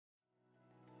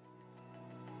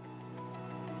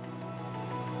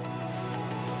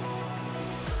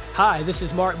Hi, this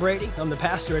is Mark Brady. I'm the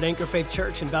pastor at Anchor Faith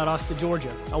Church in Valdosta,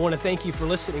 Georgia. I want to thank you for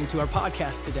listening to our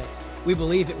podcast today. We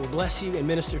believe it will bless you and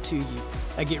minister to you.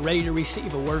 Now get ready to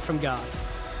receive a word from God.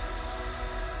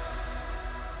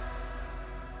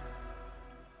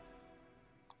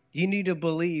 You need to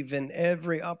believe in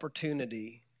every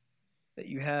opportunity that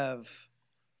you have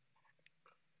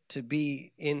to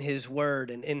be in His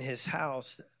Word and in His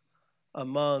house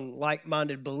among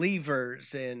like-minded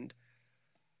believers and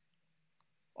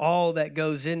all that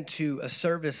goes into a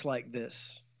service like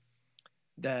this,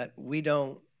 that we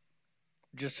don't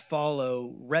just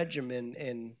follow regimen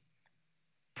and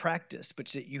practice, but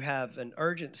that you have an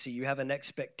urgency, you have an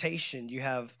expectation, you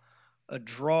have a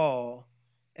draw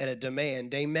and a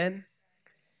demand. Amen?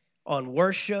 On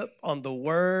worship, on the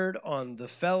word, on the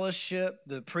fellowship,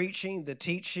 the preaching, the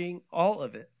teaching, all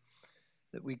of it,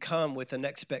 that we come with an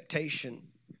expectation.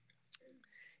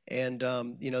 And,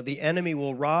 the enemy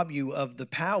will rob you of the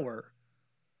power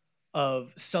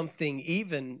of something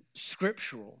even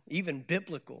scriptural, even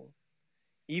biblical,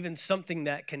 even something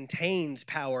that contains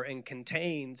power and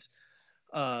contains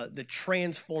the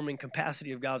transforming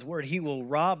capacity of God's word. He will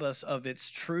rob us of its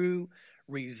true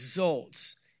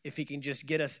results if he can just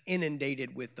get us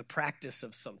inundated with the practice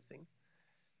of something,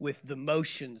 with the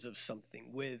motions of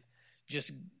something, with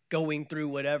just going through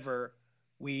whatever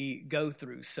we go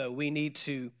through. So we need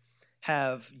to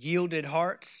have yielded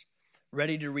hearts,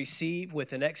 ready to receive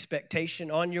with an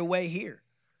expectation. On your way here,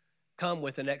 come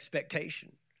with an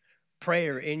expectation.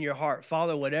 Prayer in your heart.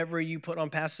 Father, whatever you put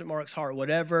on Pastor Mark's heart,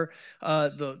 whatever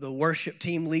the worship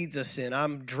team leads us in,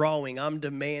 I'm drawing, I'm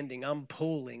demanding, I'm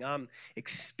pulling, I'm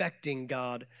expecting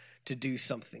God to do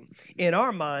something. In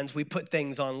our minds, we put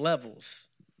things on levels.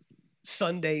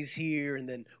 Sundays here, and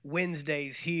then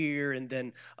Wednesdays here, and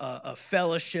then a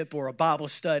fellowship or a Bible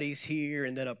studies here,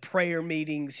 and then a prayer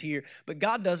meetings here. But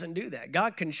God doesn't do that.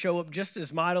 God can show up just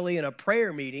as mightily in a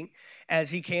prayer meeting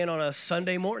as he can on a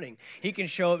Sunday morning. He can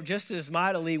show up just as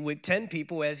mightily with 10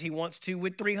 people as he wants to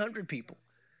with 300 people.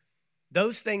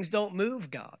 Those things don't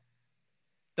move God.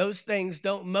 Those things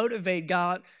don't motivate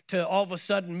God to all of a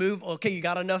sudden move. Okay, you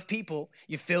got enough people,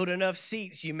 you filled enough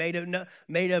seats, you made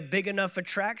a big enough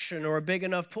attraction or a big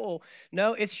enough pull.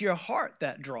 No, it's your heart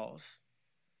that draws.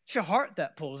 It's your heart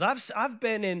that pulls. I've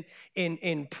been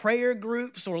in prayer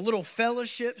groups or little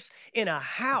fellowships in a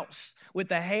house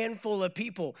with a handful of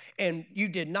people, and you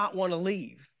did not want to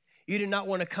leave. You did not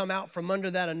want to come out from under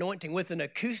that anointing with an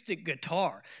acoustic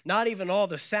guitar, not even all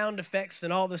the sound effects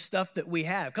and all the stuff that we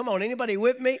have. Come on, anybody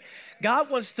with me? God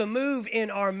wants to move in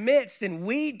our midst, and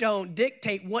we don't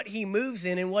dictate what he moves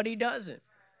in and what he doesn't.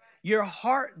 Your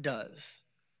heart does.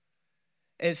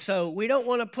 And so we don't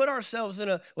want to put ourselves in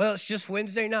it's just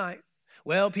Wednesday night.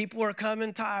 Well, people are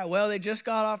coming tired. Well, they just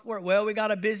got off work. Well, we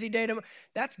got a busy day tomorrow.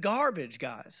 That's garbage,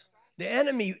 guys. The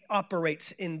enemy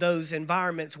operates in those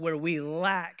environments where we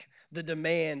lack the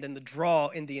demand and the draw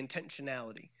and the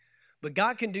intentionality. But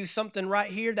God can do something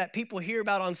right here that people hear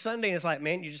about on Sunday, and it's like,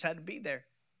 man, you just had to be there.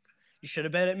 You should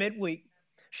have been at midweek.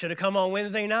 Should have come on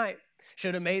Wednesday night.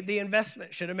 Should have made the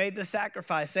investment. Should have made the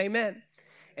sacrifice. Amen.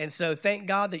 And so thank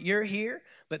God that you're here,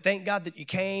 but thank God that you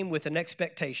came with an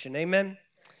expectation. Amen.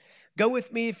 Go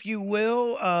with me, if you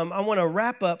will. I want to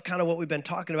wrap up kind of what we've been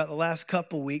talking about the last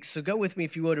couple weeks. So go with me,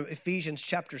 if you will, to Ephesians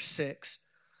chapter 6.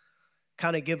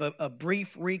 Kind of give a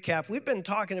brief recap. We've been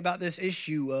talking about this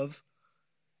issue of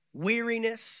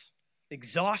weariness,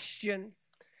 exhaustion,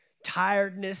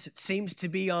 tiredness. It seems to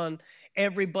be on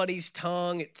everybody's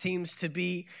tongue. It seems to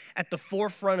be at the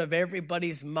forefront of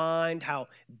everybody's mind, how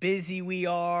busy we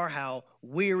are, how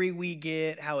weary we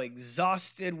get, how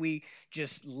exhausted we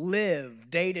just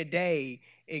live day to day,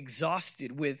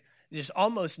 exhausted with just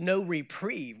almost no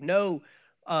reprieve,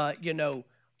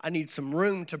 I need some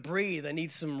room to breathe. I need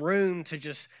some room to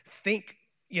just think,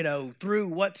 through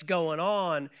what's going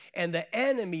on. And the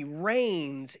enemy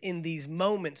reigns in these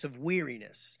moments of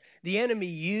weariness. The enemy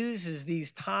uses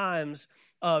these times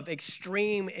of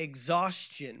extreme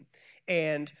exhaustion.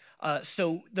 And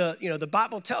so the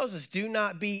Bible tells us, do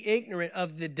not be ignorant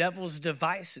of the devil's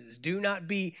devices. Do not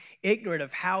be ignorant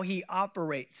of how he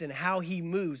operates and how he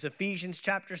moves. Ephesians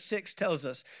chapter 6 tells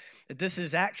us that this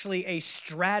is actually a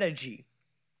strategy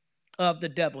of the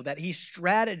devil, that he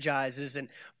strategizes and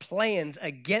plans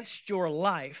against your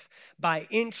life by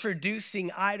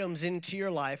introducing items into your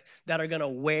life that are going to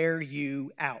wear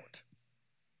you out.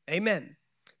 Amen.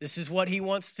 This is what he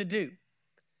wants to do.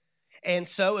 And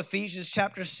so Ephesians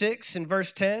chapter 6 and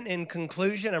verse 10, in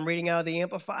conclusion, I'm reading out of the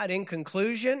Amplified, in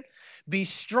conclusion, be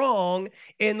strong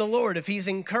in the Lord. If he's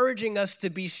encouraging us to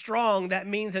be strong, that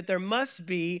means that there must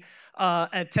be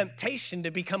a temptation to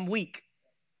become weak,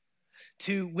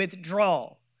 to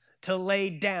withdraw, to lay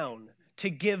down, to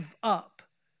give up,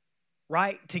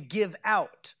 right? To give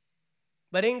out.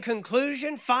 But in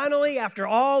conclusion, finally, after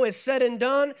all is said and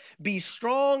done, be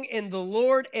strong in the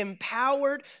Lord,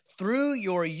 empowered through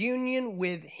your union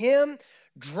with him.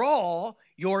 Draw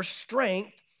your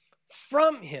strength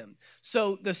from him.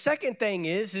 So the second thing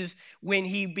is when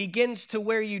he begins to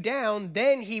wear you down,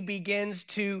 then he begins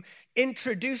to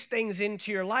introduce things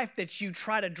into your life that you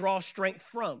try to draw strength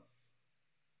from.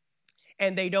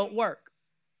 And they don't work.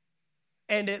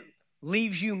 And it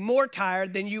leaves you more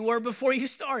tired than you were before you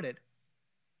started.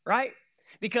 Right?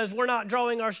 Because we're not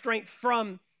drawing our strength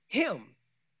from him.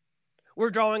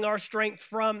 We're drawing our strength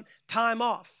from time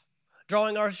off,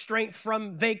 drawing our strength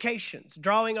from vacations,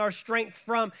 drawing our strength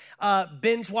from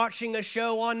binge watching a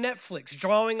show on Netflix,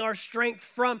 drawing our strength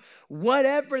from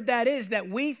whatever that is that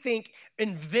we think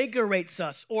invigorates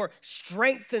us or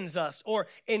strengthens us or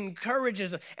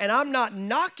encourages us. And I'm not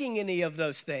knocking any of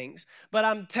those things, but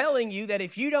I'm telling you that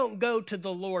if you don't go to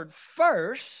the Lord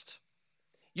first,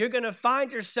 you're going to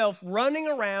find yourself running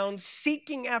around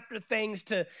seeking after things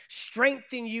to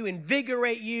strengthen you,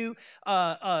 invigorate you,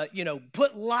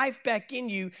 put life back in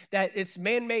you, that it's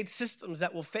man-made systems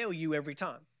that will fail you every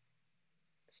time.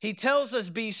 He tells us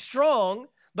be strong,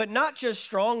 but not just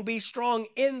strong, be strong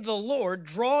in the Lord.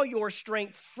 Draw your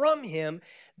strength from him,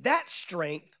 that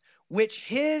strength which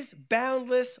his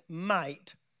boundless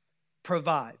might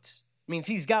provides. Means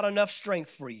he's got enough strength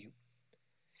for you.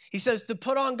 He says to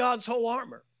put on God's whole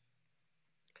armor,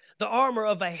 the armor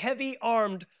of a heavy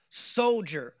armed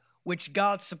soldier, which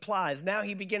God supplies. Now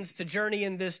he begins to journey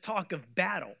in this talk of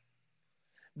battle,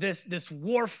 this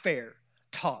warfare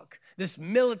talk, this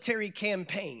military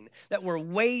campaign that we're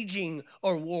waging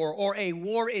or a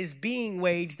war is being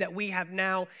waged that we have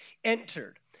now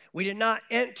entered. We did not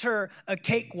enter a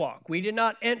cakewalk. We did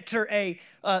not enter a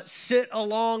sit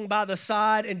along by the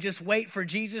side and just wait for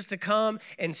Jesus to come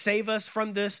and save us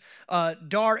from this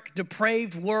dark,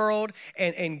 depraved world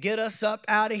and get us up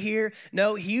out of here.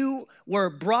 No, you were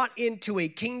brought into a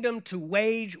kingdom to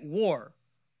wage war.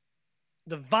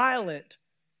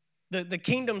 The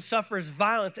kingdom suffers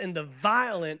violence, and the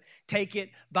violent take it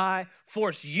by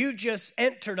force. You just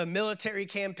entered a military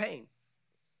campaign.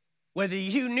 Whether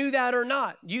you knew that or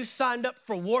not, you signed up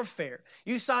for warfare.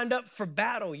 You signed up for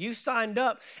battle. You signed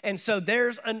up. And so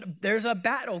there's a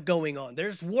battle going on.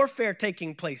 There's warfare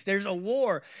taking place. There's a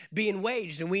war being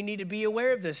waged, and we need to be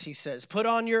aware of this, he says. Put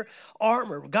on your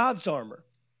armor, God's armor,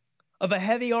 of a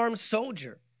heavy armed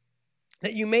soldier,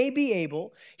 that you may be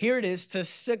able, here it is, to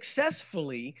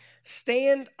successfully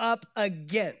stand up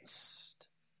against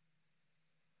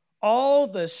all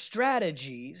the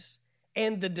strategies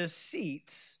and the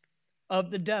deceits of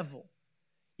the devil.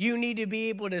 You need to be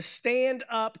able to stand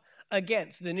up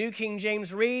against. The New King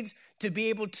James reads, to be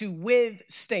able to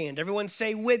withstand. Everyone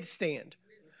say withstand.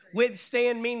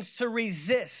 Withstand means to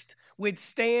resist.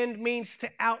 Withstand means to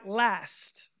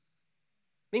outlast.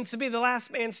 Means to be the last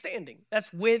man standing.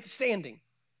 That's withstanding.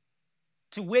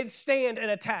 To withstand an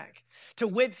attack, to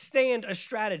withstand a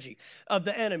strategy of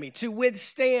the enemy, to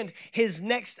withstand his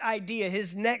next idea,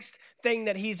 his next thing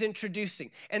that he's introducing.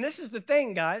 And this is the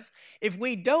thing, guys. If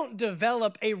we don't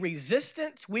develop a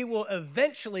resistance, we will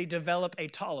eventually develop a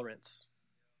tolerance.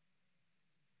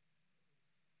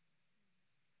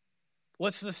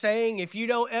 What's the saying? If you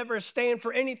don't ever stand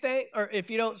for anything, or if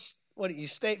you don't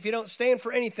stand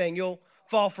for anything, you'll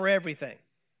fall for everything.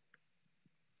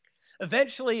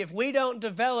 Eventually, if we don't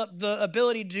develop the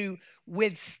ability to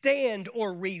withstand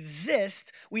or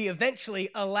resist, we eventually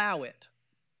allow it.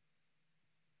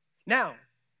 Now,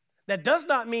 that does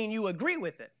not mean you agree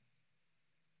with it.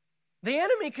 The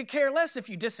enemy could care less if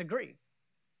you disagree,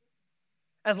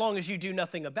 as long as you do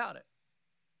nothing about it.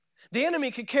 The enemy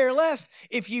could care less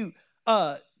if you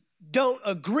don't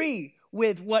agree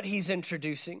with what he's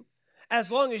introducing,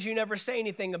 as long as you never say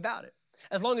anything about it,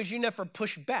 as long as you never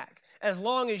push back, as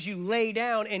long as you lay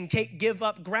down and give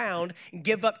up ground, and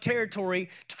give up territory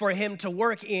for him to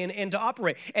work in and to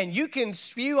operate. And you can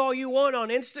spew all you want on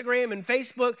Instagram and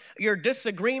Facebook, your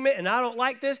disagreement, and I don't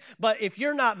like this, but if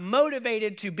you're not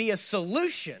motivated to be a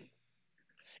solution,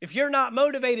 if you're not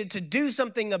motivated to do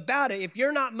something about it, if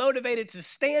you're not motivated to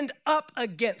stand up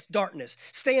against darkness,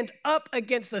 stand up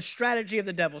against the strategy of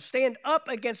the devil, stand up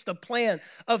against the plan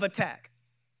of attack,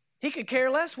 he could care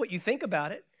less what you think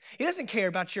about it. He doesn't care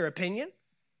about your opinion.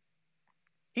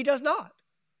 He does not.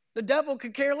 The devil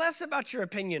could care less about your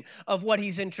opinion of what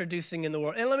he's introducing in the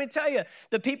world. And let me tell you,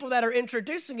 the people that are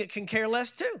introducing it can care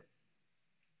less too.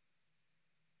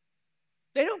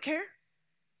 They don't care,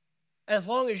 as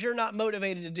long as you're not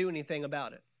motivated to do anything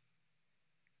about it.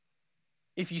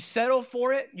 If you settle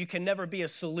for it, you can never be a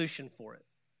solution for it.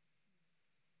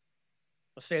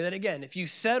 I'll say that again. If you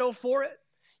settle for it,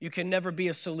 you can never be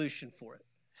a solution for it.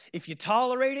 If you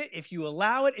tolerate it, if you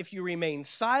allow it, if you remain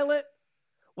silent,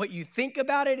 what you think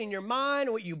about it in your mind,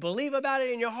 what you believe about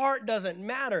it in your heart doesn't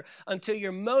matter until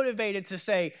you're motivated to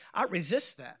say, I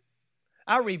resist that.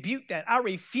 I rebuke that. I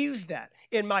refuse that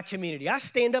in my community. I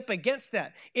stand up against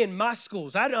that in my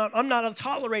schools. I'm not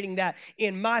tolerating that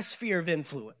in my sphere of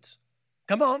influence.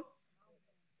 Come on.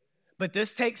 But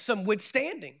this takes some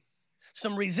withstanding,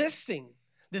 some resisting,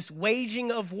 this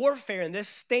waging of warfare and this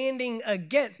standing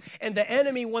against. And the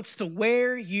enemy wants to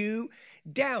wear you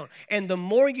down. And the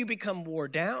more you become wore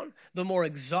down, the more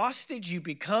exhausted you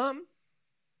become,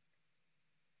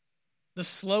 the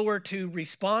slower to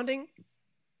responding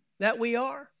that we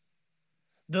are,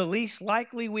 the least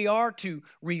likely we are to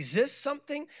resist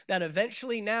something that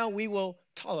eventually now we will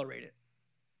tolerate it,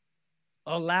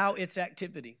 allow its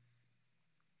activity.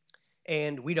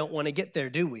 And we don't want to get there,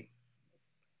 do we?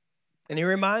 And he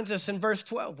reminds us in verse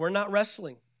 12, we're not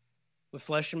wrestling with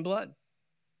flesh and blood,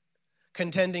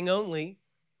 contending only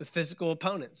with physical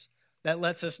opponents. That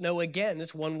lets us know, again,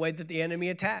 that's one way that the enemy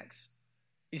attacks,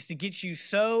 is to get you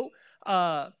so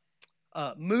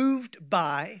moved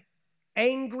by,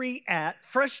 angry at,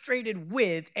 frustrated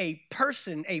with a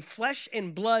person, a flesh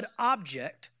and blood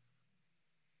object,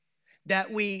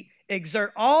 that we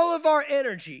exert all of our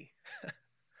energy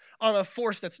on a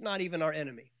force that's not even our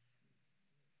enemy.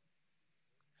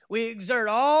 We exert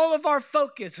all of our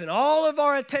focus and all of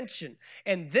our attention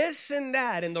and this and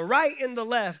that and the right and the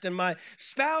left and my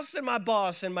spouse and my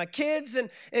boss and my kids and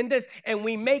this. And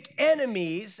we make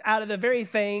enemies out of the very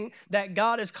thing that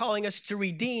God is calling us to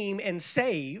redeem and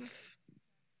save.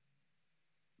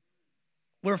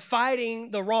 We're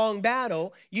fighting the wrong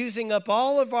battle, using up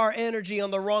all of our energy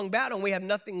on the wrong battle, and we have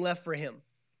nothing left for him.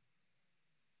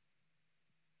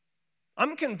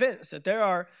 I'm convinced that there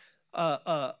are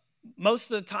most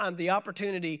of the time, the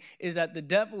opportunity is that the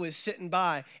devil is sitting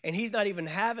by and he's not even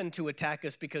having to attack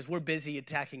us because we're busy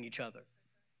attacking each other.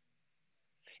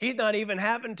 He's not even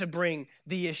having to bring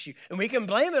the issue. And we can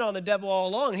blame it on the devil all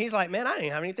along. And he's like, man, I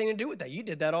didn't have anything to do with that. You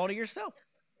did that all to yourself.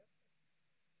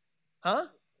 Huh?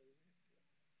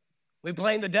 We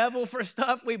blame the devil for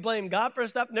stuff. We blame God for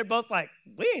stuff. And they're both like,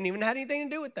 we ain't even had anything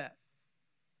to do with that.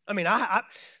 I mean,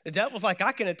 the devil's like,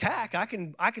 I can attack, I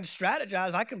can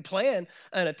strategize, I can plan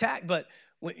an attack, but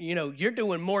you're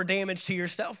doing more damage to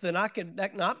yourself than I could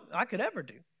ever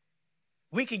do.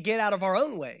 We could get out of our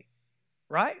own way,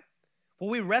 right? For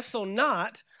we wrestle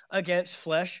not against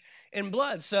flesh and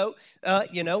blood. So,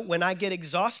 when I get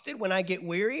exhausted, when I get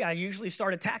weary, I usually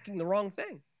start attacking the wrong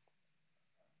thing.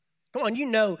 Come on,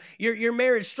 your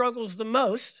marriage struggles the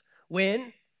most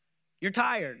when you're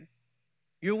tired,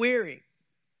 you're weary.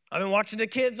 I've been watching the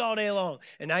kids all day long,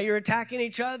 and now you're attacking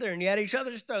each other, and you're at each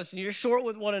other's throats, and you're short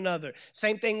with one another.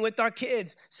 Same thing with our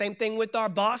kids. Same thing with our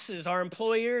bosses, our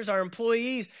employers, our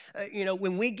employees.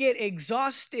 When we get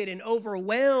exhausted and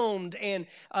overwhelmed and,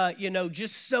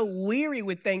 just so weary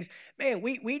with things, man,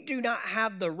 we do not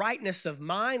have the rightness of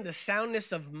mind, the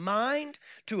soundness of mind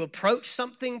to approach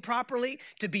something properly,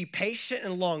 to be patient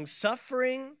and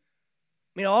long-suffering. I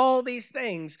mean, all these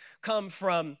things come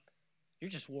from, you're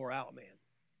just wore out, man.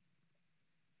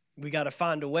 We got to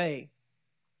find a way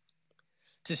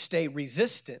to stay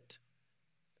resistant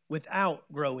without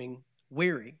growing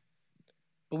weary.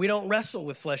 But we don't wrestle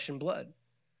with flesh and blood,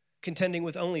 contending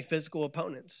with only physical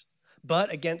opponents,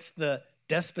 but against the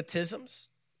despotisms,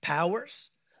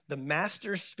 powers, the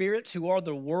master spirits who are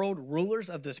the world rulers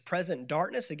of this present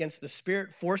darkness, against the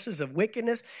spirit forces of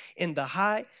wickedness in the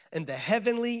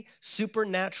heavenly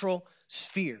supernatural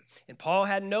sphere. And Paul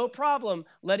had no problem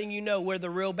letting you know where the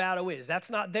real battle is. That's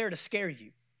not there to scare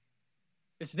you.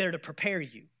 It's there to prepare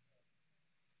you.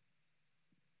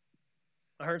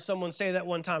 I heard someone say that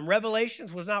one time.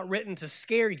 Revelations was not written to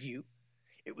scare you.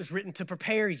 It was written to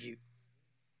prepare you.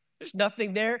 There's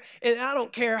nothing there. And I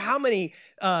don't care how many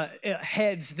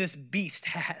heads this beast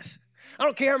has. I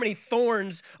don't care how many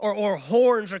thorns or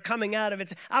horns are coming out of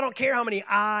it. I don't care how many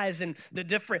eyes and the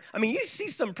different. I mean, you see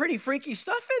some pretty freaky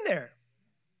stuff in there.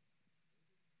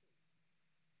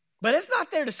 But it's not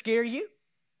there to scare you.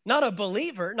 Not a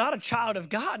believer, not a child of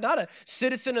God, not a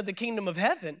citizen of the kingdom of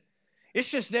heaven. It's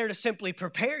just there to simply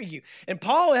prepare you. And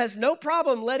Paul has no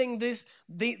problem letting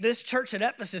this church at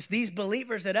Ephesus, these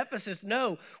believers at Ephesus,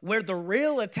 know where the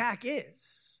real attack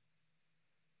is.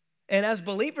 And as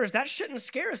believers, that shouldn't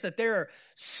scare us, that there are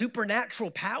supernatural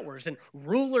powers and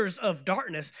rulers of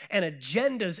darkness and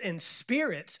agendas and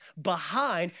spirits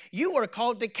behind. You are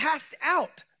called to cast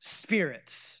out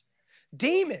spirits,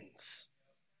 demons.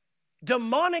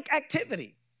 demonic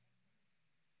activity.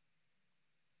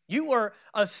 You were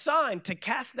assigned to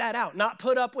cast that out, not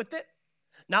put up with it,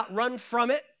 not run from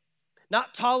it,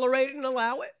 not tolerate it and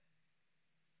allow it.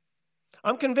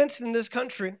 I'm convinced in this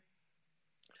country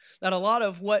that a lot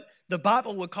of what the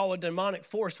Bible would call a demonic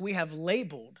force, we have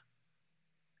labeled,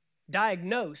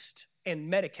 diagnosed,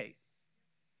 and medicate.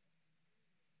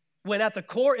 When at the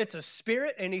core, it's a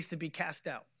spirit and needs to be cast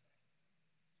out.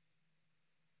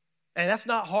 And that's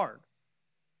not hard.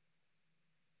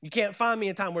 You can't find me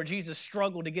a time where Jesus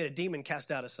struggled to get a demon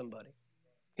cast out of somebody.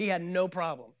 He had no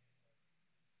problem.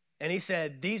 And he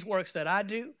said, these works that I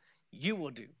do, you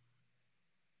will do.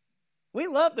 We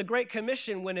love the Great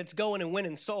Commission when it's going and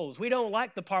winning souls. We don't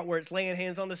like the part where it's laying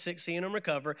hands on the sick, seeing them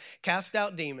recover, cast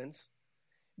out demons,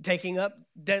 taking up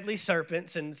deadly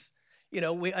serpents. And,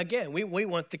 we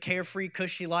want the carefree,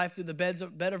 cushy life through the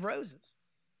bed of roses.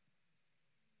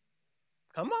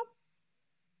 Come on.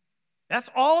 That's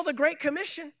all the Great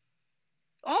Commission.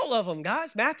 All of them,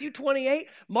 guys. Matthew 28,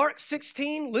 Mark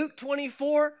 16, Luke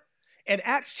 24, and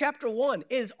Acts chapter 1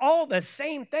 is all the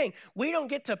same thing. We don't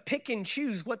get to pick and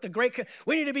choose what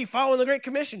we need to be following the Great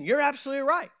Commission. You're absolutely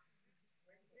right.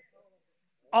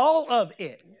 All of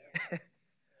it.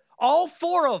 All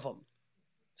four of them.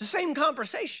 It's the same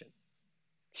conversation.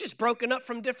 It's just broken up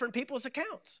from different people's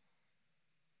accounts.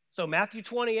 So Matthew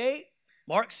 28,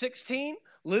 Mark 16,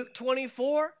 Luke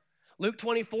 24. Luke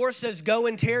 24 says, go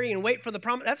and tarry and wait for the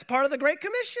promise. That's part of the Great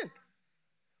Commission.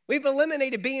 We've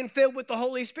eliminated being filled with the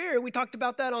Holy Spirit. We talked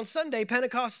about that on Sunday,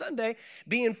 Pentecost Sunday,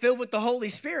 being filled with the Holy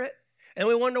Spirit. And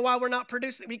we wonder why we're not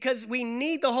producing, because we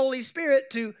need the Holy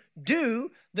Spirit to do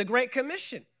the Great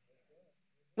Commission.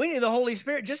 We need the Holy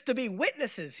Spirit just to be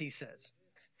witnesses, he says.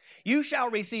 You shall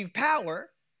receive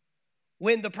power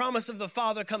when the promise of the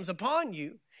Father comes upon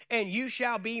you, and you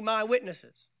shall be my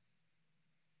witnesses.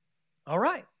 All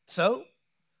right. So,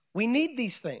 we need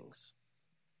these things.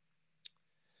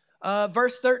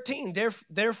 Verse 13,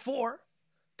 therefore,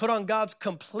 put on God's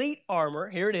complete armor,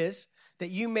 here it is, that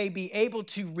you may be able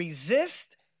to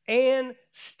resist and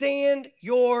stand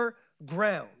your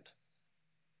ground.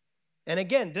 And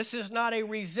again, this is not a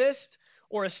resist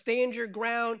or a stand your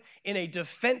ground in a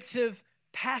defensive,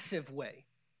 passive way.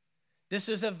 This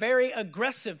is a very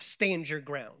aggressive stand your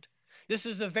ground. This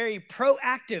is a very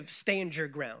proactive stand your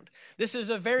ground. This is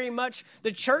a very much,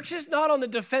 the church is not on the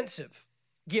defensive.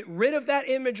 Get rid of that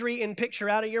imagery and picture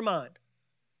out of your mind.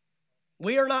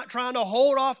 We are not trying to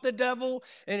hold off the devil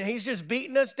and he's just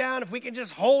beating us down if we can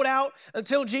just hold out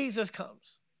until Jesus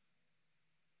comes.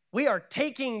 We are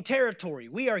taking territory.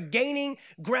 We are gaining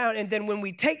ground. And then when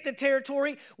we take the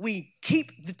territory, we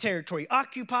keep the territory.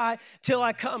 Occupy till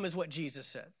I come is what Jesus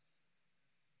said.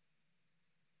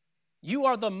 You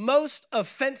are the most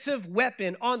offensive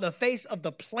weapon on the face of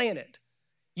the planet.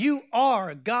 You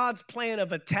are God's plan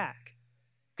of attack.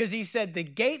 Because he said the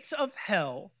gates of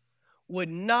hell would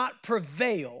not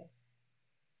prevail.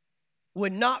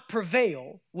 Would not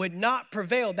prevail.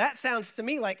 That sounds to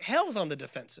me like hell's on the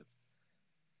defensive.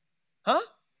 Huh?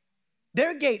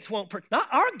 Their gates won't, not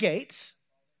our gates.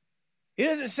 He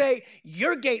doesn't say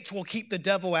your gates will keep the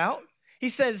devil out. He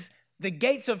says the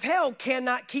gates of hell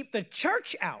cannot keep the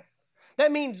church out.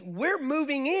 That means we're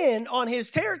moving in on his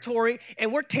territory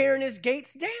and we're tearing his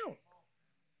gates down.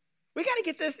 We got to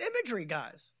get this imagery,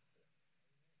 guys.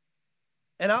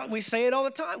 And we say it all the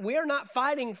time. We are not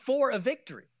fighting for a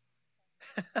victory.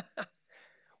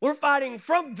 We're fighting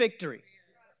from victory.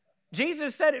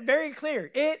 Jesus said it very clear.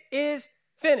 It is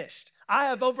finished. I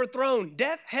have overthrown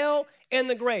death, hell, and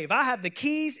the grave. I have the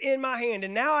keys in my hand,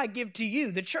 and now I give to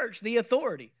you, the church, the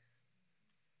authority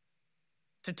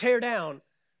to tear down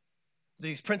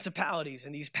these principalities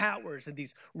and these powers and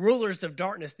these rulers of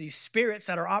darkness, these spirits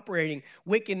that are operating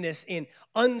wickedness in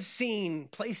unseen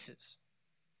places.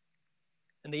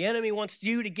 And the enemy wants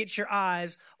you to get your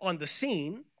eyes on the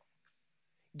scene,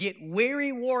 get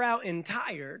weary, wore out, and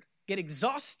tired, get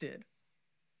exhausted,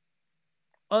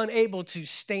 unable to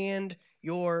stand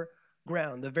your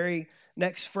ground. The very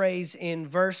next phrase in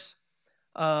verse,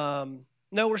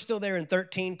 we're still there in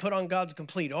 13, put on God's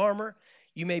complete armor.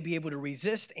 You may be able to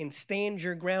resist and stand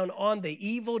your ground on the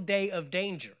evil day of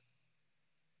danger.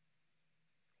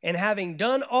 And having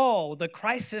done all the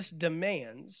crisis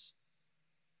demands,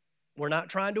 we're not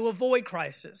trying to avoid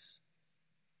crisis,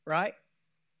 right?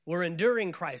 We're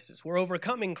enduring crisis. We're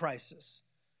overcoming crisis.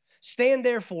 Stand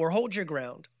therefore, hold your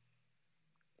ground,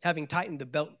 having tightened the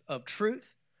belt of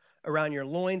truth around your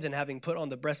loins and having put on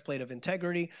the breastplate of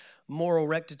integrity, moral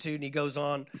rectitude. And he goes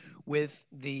on with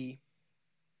the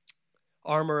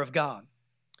armor of God.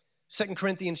 2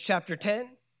 Corinthians chapter 10.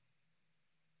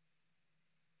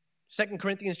 2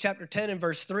 Corinthians chapter 10 and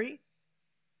verse 3.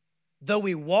 Though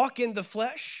we walk in the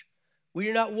flesh, we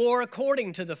do not war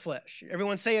according to the flesh.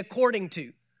 Everyone say according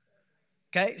to.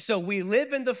 Okay, so we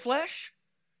live in the flesh,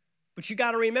 but you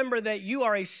got to remember that you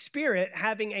are a spirit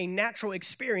having a natural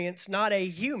experience, not a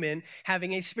human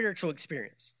having a spiritual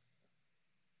experience.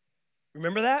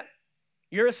 Remember that?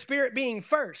 You're a spirit being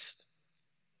first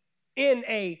in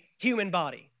a human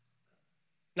body,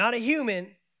 not a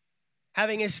human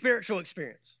having a spiritual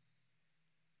experience.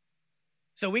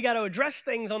 So we got to address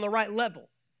things on the right level.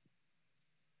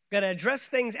 Got to address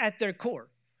things at their core.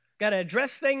 Got to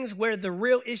address things where the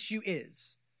real issue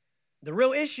is. The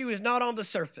real issue is not on the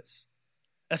surface.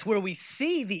 That's where we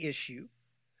see the issue.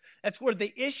 That's where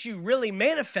the issue really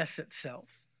manifests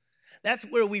itself. That's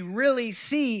where we really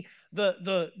see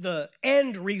the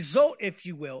end result, if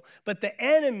you will. But the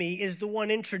enemy is the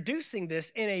one introducing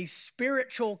this in a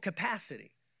spiritual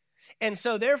capacity. And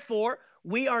so therefore,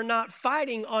 we are not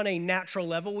fighting on a natural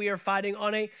level. We are fighting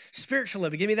on a spiritual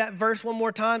level. Give me that verse one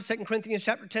more time. 2 Corinthians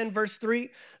chapter 10, verse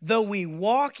 3. Though we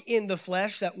walk in the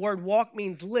flesh, that word walk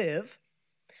means live,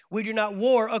 we do not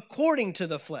war according to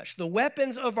the flesh. The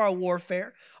weapons of our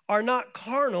warfare are not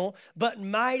carnal, but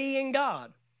mighty in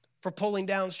God for pulling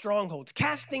down strongholds,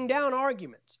 casting down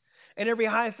arguments, and every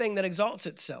high thing that exalts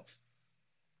itself.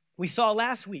 We saw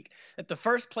last week that the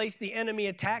first place the enemy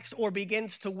attacks or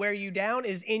begins to wear you down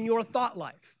is in your thought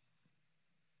life.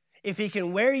 If he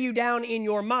can wear you down in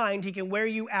your mind, he can wear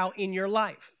you out in your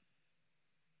life.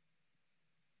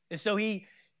 And so he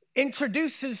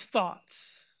introduces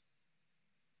thoughts,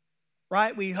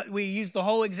 right? We use the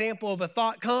whole example of a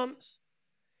thought comes,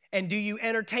 and do you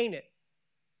entertain it?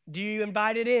 Do you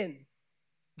invite it in?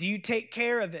 Do you take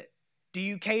care of it? Do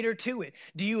you cater to it?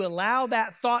 Do you allow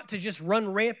that thought to just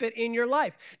run rampant in your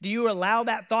life? Do you allow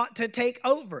that thought to take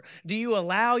over? Do you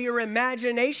allow your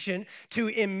imagination to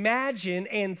imagine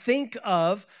and think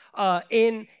of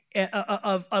the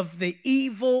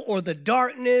evil or the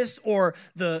darkness or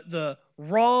the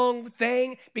wrong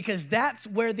thing? Because that's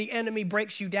where the enemy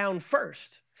breaks you down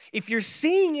first. If you're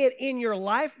seeing it in your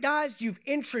life, guys, you've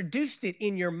introduced it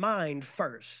in your mind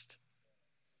first.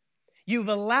 You've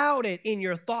allowed it in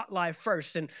your thought life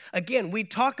first. And again, we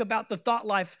talk about the thought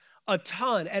life a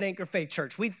ton at Anchor Faith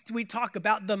Church. We talk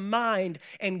about the mind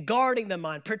and guarding the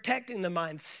mind, protecting the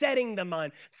mind, setting the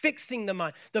mind, fixing the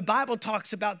mind. The Bible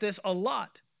talks about this a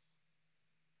lot.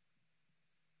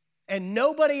 And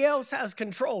nobody else has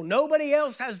control. Nobody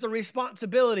else has the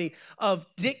responsibility of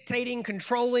dictating,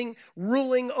 controlling,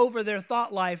 ruling over their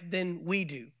thought life than we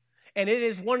do. And it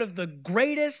is one of the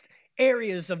greatest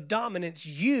areas of dominance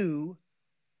you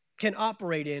can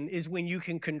operate in is when you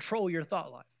can control your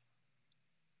thought life.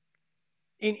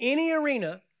 In any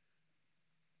arena,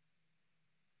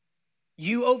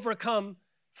 you overcome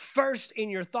first in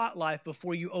your thought life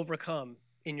before you overcome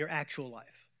in your actual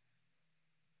life.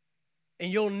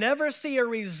 And you'll never see a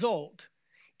result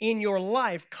in your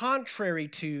life contrary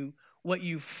to what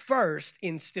you first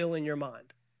instill in your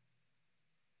mind.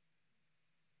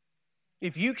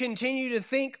 If you continue to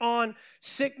think on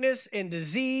sickness and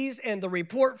disease and the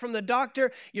report from the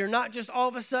doctor, you're not just all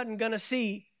of a sudden going to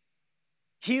see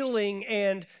healing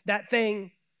and that thing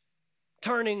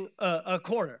turning a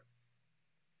corner.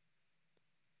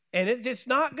 And it's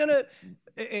not going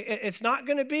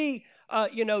to be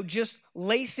just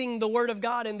lacing the word of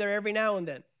God in there every now and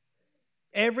then.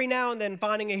 Every now and then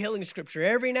finding a healing scripture.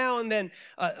 Every now and then,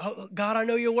 God, I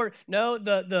know your word. No,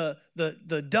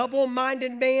 the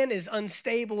double-minded man is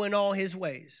unstable in all his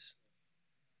ways.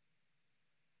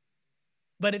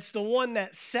 But it's the one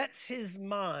that sets his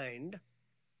mind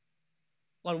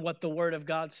on what the word of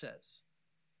God says.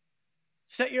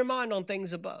 Set your mind on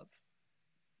things above.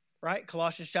 Right?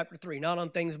 Colossians chapter 3, not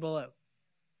on things below.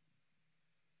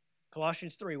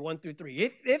 Colossians 3, 1 through 3.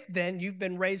 If then you've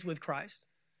been raised with Christ,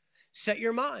 set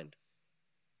your mind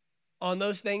on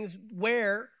those things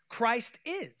where Christ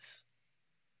is.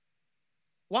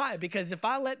 Why? Because if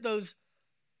I let those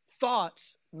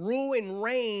thoughts rule and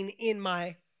reign in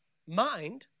my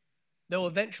mind, they'll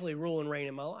eventually rule and reign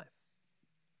in my life.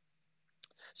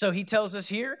 So he tells us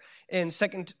here in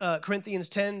 2 Corinthians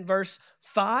 10, verse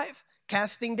 5,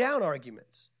 casting down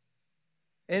arguments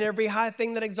and every high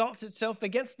thing that exalts itself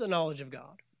against the knowledge of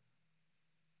God.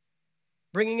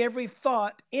 Bringing every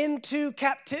thought into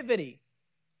captivity.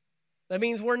 That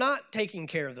means we're not taking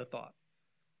care of the thought.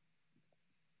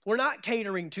 We're not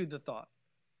catering to the thought.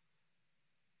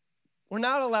 We're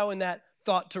not allowing that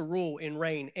thought to rule and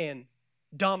reign and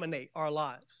dominate our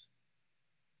lives.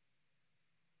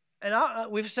 And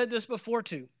we've said this before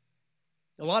too.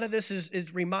 A lot of this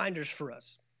is reminders for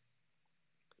us.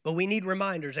 But we need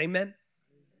reminders, amen?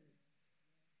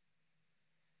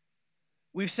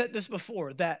 we've said this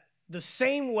before, that the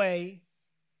same way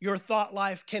your thought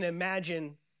life can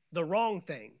imagine the wrong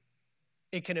thing,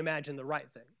 it can imagine the right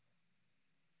thing.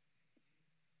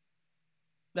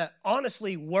 That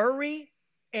honestly, worry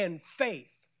and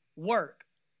faith work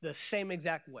the same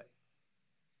exact way.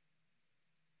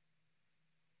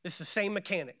 It's the same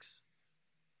mechanics.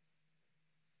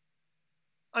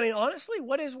 I mean, honestly,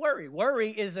 what is worry? Worry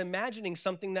is imagining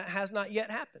something that has not yet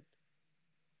happened.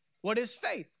 What is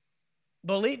faith?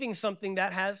 Believing something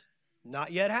that has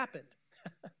not yet happened.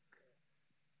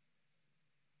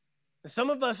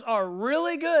 Some of us are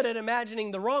really good at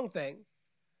imagining the wrong thing,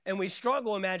 and we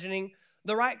struggle imagining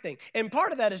the right thing. And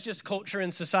part of that is just culture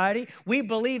and society. We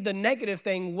believe the negative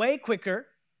thing way quicker,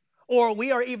 or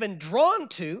we are even drawn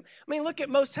to. I mean, look at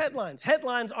most headlines.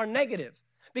 Headlines are negative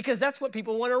because that's what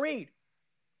people want to read.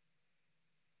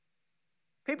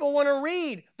 People want to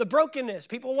read the brokenness.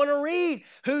 People want to read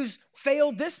who's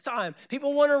failed this time.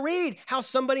 People want to read how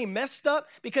somebody messed up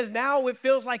because now it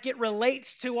feels like it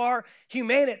relates to our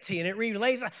humanity. And it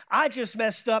relates, I just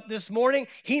messed up this morning.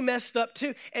 He messed up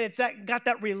too. And it's got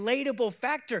that relatable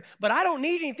factor. But I don't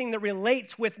need anything that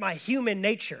relates with my human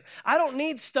nature. I don't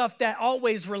need stuff that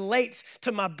always relates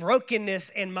to my brokenness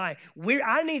and my weird.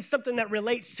 I need something that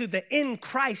relates to the in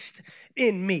Christ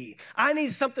in me. I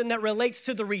need something that relates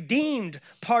to the redeemed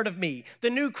part of me, the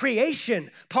new creation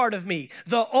part of me.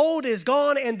 The old is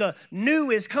gone and the new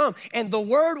is come. And the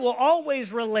word will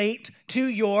always relate to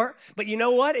your, but you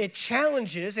know what? It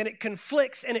challenges and it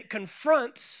conflicts and it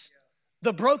confronts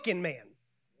the broken man.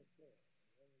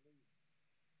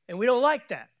 And we don't like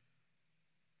that.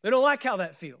 We don't like how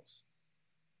that feels.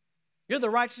 You're the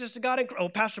righteousness of God. Oh,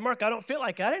 Pastor Mark, I don't feel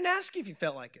like it. I didn't ask you if you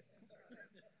felt like it.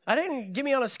 I didn't give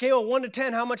me on a scale of 1 to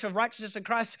 10 how much of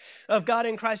righteousness of God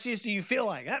in Christ Jesus do you feel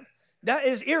like. That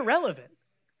is irrelevant.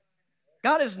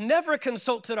 God has never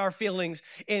consulted our feelings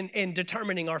in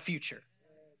determining our future.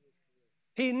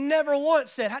 He never once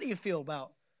said, how do you feel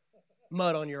about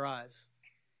mud on your eyes?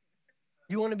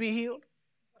 You want to be healed?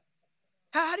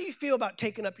 How do you feel about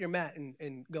taking up your mat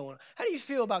and going? How do you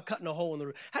feel about cutting a hole in the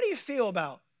roof? How do you feel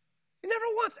about? He never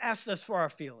once asked us for our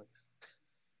feelings.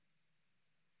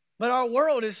 But our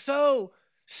world is so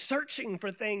searching for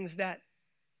things that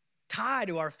tie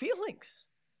to our feelings.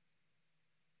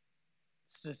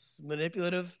 It's this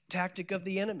manipulative tactic of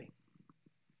the enemy.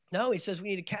 No, he says we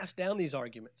need to cast down these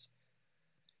arguments.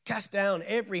 Cast down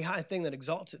every high thing that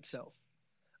exalts itself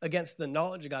against the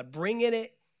knowledge of God, bringing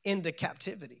it into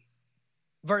captivity.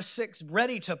 Verse 6,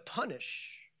 ready to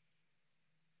punish.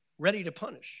 Ready to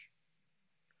punish.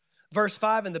 Verse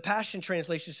 5 in the Passion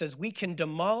Translation says, we can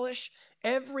demolish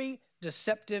every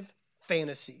deceptive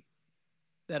fantasy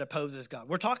that opposes God.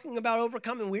 We're talking about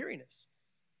overcoming weariness.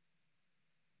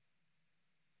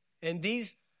 And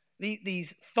these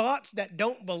thoughts that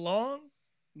don't belong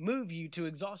move you to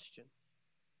exhaustion.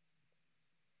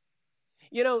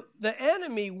 You know, the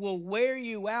enemy will wear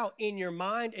you out in your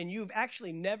mind, and you've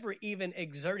actually never even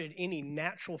exerted any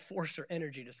natural force or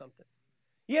energy to something.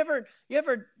 You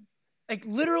ever like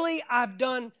literally I've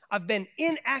been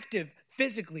inactive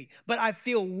physically, but I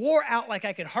feel wore out like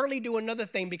I could hardly do another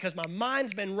thing because my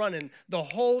mind's been running the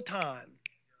whole time.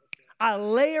 I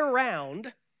lay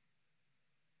around.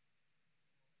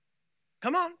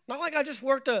 Come on, not like I just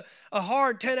worked a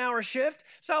hard 10-hour shift.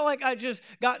 It's not like I just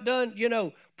got done,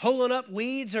 pulling up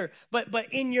weeds but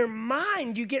in your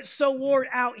mind, you get so worn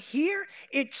out here,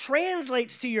 it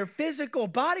translates to your physical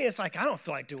body. It's like, I don't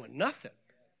feel like doing nothing.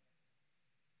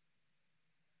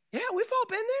 Yeah, we've all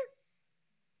been there.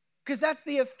 Because that's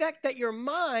the effect that your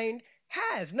mind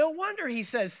has. No wonder he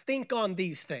says, think on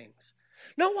these things.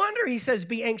 No wonder he says,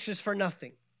 be anxious for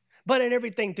nothing, but in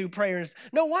everything through prayers.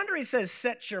 No wonder he says,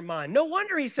 set your mind. No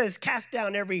wonder he says, cast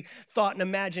down every thought and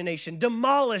imagination.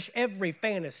 Demolish every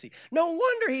fantasy. No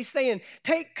wonder he's saying,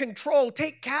 take control,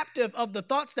 take captive of the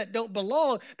thoughts that don't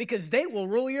belong because they will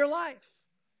rule your life.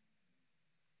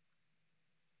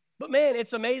 But man,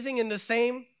 it's amazing in the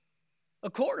same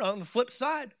accord on the flip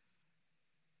side.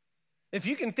 If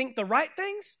you can think the right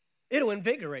things, it'll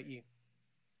invigorate you.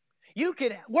 You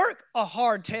could work a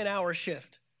hard 10-hour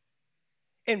shift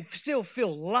and still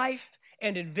feel life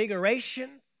and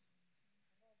invigoration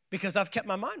because I've kept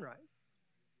my mind right.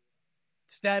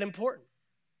 It's that important.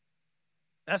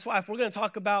 That's why if we're going to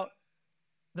talk about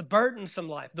the burdensome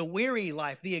life, the weary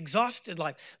life, the exhausted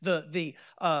life, the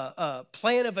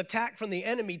plan of attack from the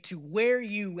enemy to wear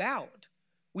you out,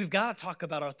 we've got to talk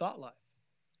about our thought life.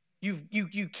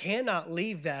 You cannot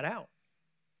leave that out.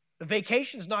 The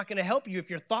vacation's not going to help you if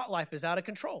your thought life is out of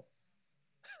control.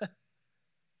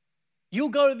 You'll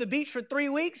go to the beach for 3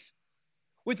 weeks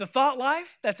with a thought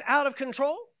life that's out of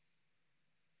control.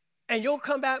 and you'll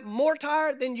come back more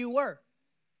tired than you were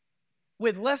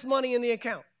with less money in the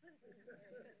account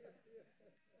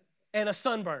and a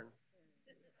sunburn.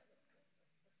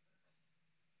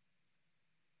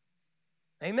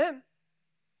 Amen.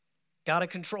 Got to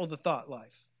control the thought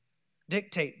life.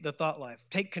 Dictate the thought life.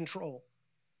 Take control.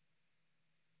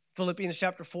 Philippians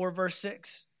chapter 4, verse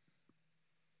 6.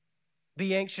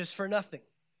 Be anxious for nothing,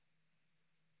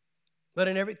 but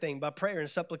in everything, by prayer and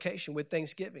supplication with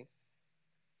thanksgiving,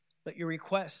 let your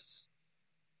requests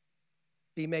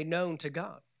be made known to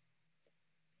God.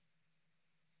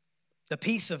 The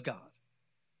peace of God,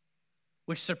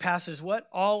 which surpasses what?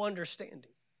 All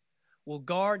understanding, will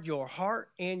guard your heart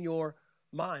and your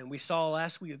mind. We saw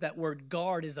last week that word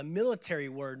guard is a military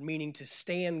word meaning to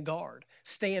stand guard,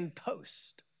 stand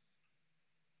post.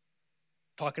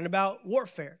 Talking about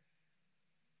warfare,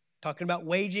 talking about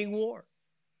waging war,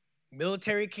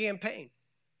 military campaign.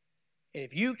 And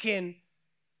if you can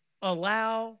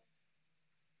allow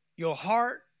your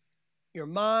heart, your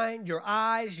mind, your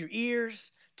eyes, your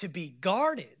ears to be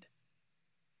guarded,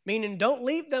 meaning don't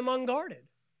leave them unguarded.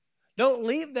 Don't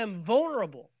leave them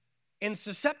vulnerable and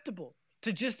susceptible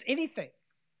to just anything.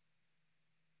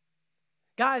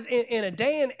 Guys, in a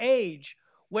day and age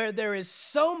where there is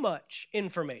so much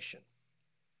information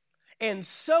and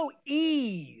so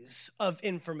ease of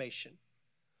information,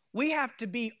 we have to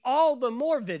be all the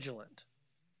more vigilant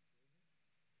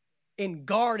in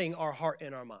guarding our heart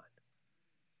and our mind.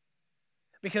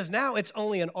 Because now it's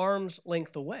only an arm's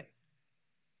length away.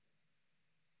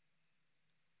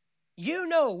 You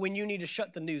know when you need to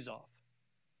shut the news off.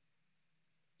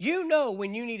 You know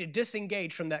when you need to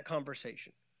disengage from that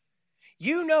conversation.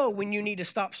 You know when you need to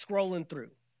stop scrolling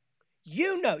through.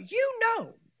 You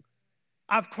know.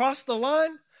 I've crossed the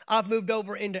line. I've moved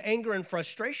over into anger and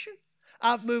frustration.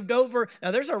 I've moved over. Now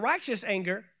there's a righteous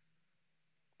anger,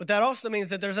 but that also means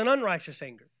that there's an unrighteous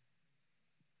anger.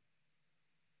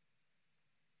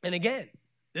 And again,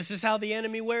 this is how the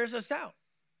enemy wears us out.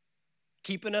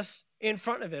 Keeping us in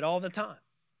front of it all the time.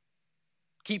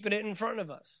 Keeping it in front of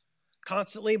us.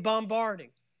 Constantly bombarding.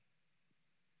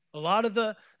 A lot of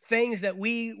the things that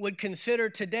we would consider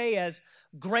today as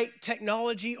great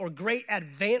technology or great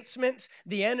advancements,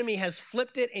 the enemy has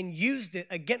flipped it and used it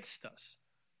against us.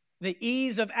 The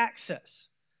ease of access,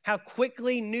 how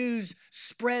quickly news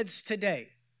spreads today.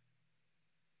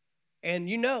 And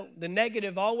you know, the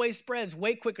negative always spreads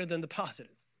way quicker than the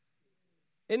positive.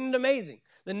 Isn't it amazing?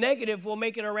 The negative will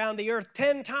make it around the earth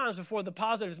 10 times before the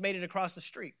positive has made it across the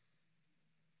street.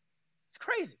 It's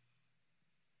crazy.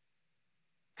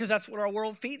 Because that's what our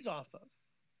world feeds off of.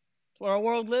 It's what our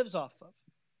world lives off of.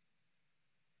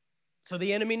 So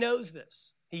the enemy knows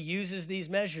this. He uses these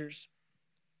measures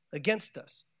against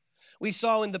us. We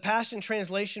saw in the Passion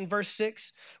Translation, verse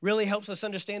 6 really helps us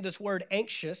understand this word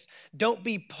anxious. Don't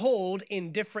be pulled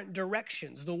in different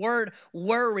directions. The word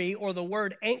worry or the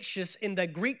word anxious in the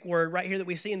Greek word right here that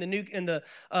we see in the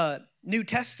New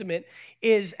Testament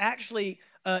is actually,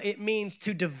 it means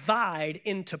to divide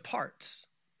into parts.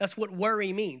 That's what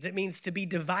worry means. It means to be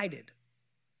divided.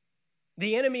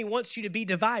 The enemy wants you to be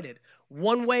divided.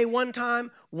 One way one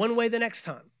time, one way the next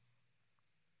time.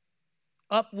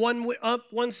 Up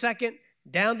one second,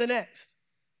 down the next.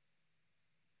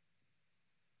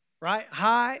 Right?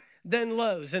 High, then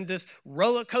lows. And this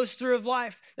roller coaster of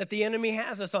life that the enemy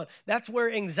has us on. That's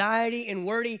where anxiety and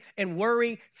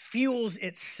worry fuels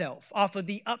itself off of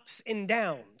the ups and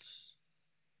downs.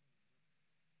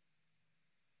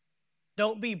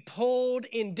 Don't be pulled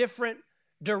in different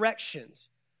directions.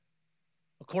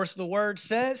 Of course, the word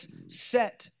says,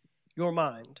 set your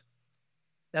mind.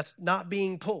 That's not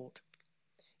being pulled.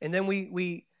 And then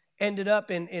we ended up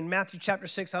in Matthew chapter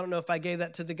 6. I don't know if I gave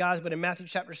that to the guys, but in Matthew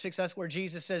chapter 6, that's where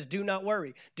Jesus says, do not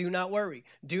worry, do not worry,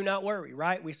 do not worry,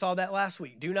 right? We saw that last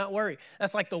week. Do not worry.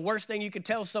 That's like the worst thing you could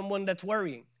tell someone that's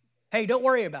worrying. Hey, don't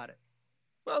worry about it.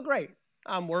 Well, great.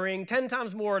 I'm worrying 10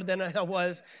 times more than I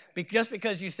was just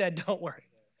because you said don't worry.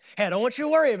 Hey, I don't want you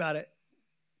to worry about it.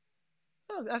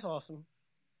 Oh, that's awesome.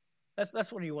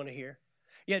 That's what you want to hear.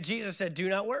 Yet Jesus said, do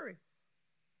not worry.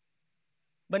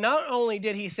 But not only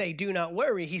did he say, do not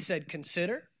worry, he said,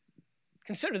 consider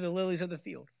the lilies of the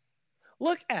field.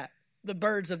 Look at the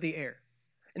birds of the air.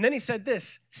 And then he said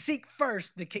this, seek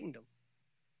first the kingdom.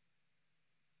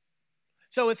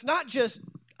 So it's not just,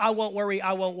 I won't worry,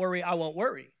 I won't worry, I won't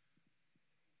worry.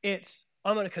 It's,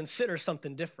 I'm going to consider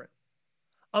something different.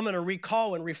 I'm going to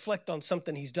recall and reflect on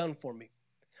something he's done for me.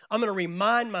 I'm going to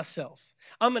remind myself.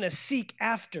 I'm going to seek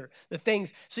after the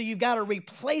things. So you've got to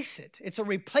replace it. It's a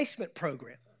replacement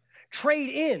program. Trade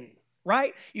in,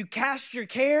 right? You cast your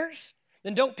cares,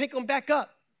 then don't pick them back up.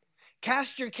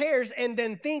 Cast your cares and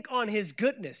then think on his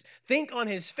goodness. Think on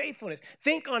his faithfulness.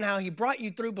 Think on how he brought you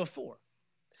through before.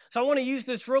 So I want to use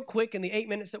this real quick in the 8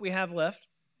 minutes that we have left.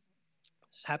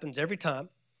 This happens every time.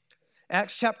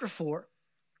 Acts chapter 4.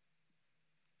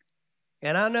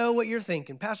 And I know what you're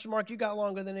thinking. Pastor Mark, you got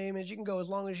longer than 8 minutes. You can go as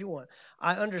long as you want.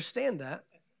 I understand that.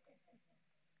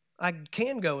 I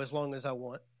can go as long as I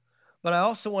want. But I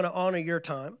also want to honor your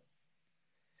time.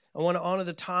 I want to honor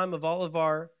the time of all of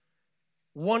our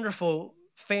wonderful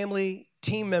family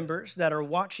team members that are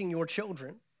watching your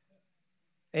children.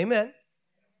 Amen.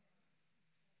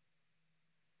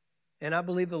 And I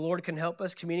believe the Lord can help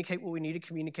us communicate what we need to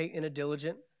communicate in a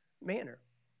diligent manner.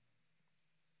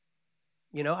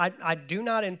 You know, I do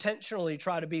not intentionally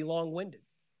try to be long-winded.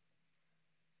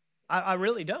 I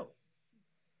really don't.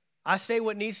 I say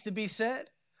what needs to be said.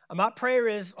 My prayer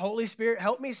is, Holy Spirit,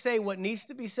 help me say what needs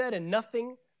to be said and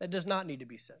nothing that does not need to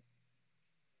be said.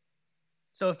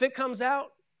 So if it comes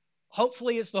out,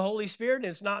 hopefully it's the Holy Spirit and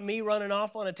it's not me running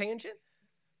off on a tangent.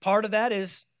 Part of that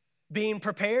is being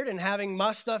prepared and having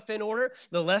my stuff in order.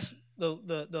 The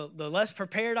less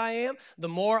prepared I am, the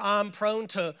more I'm prone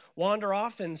to wander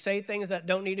off and say things that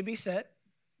don't need to be said.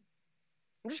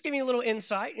 I'm just giving you a little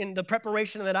insight in the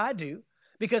preparation that I do,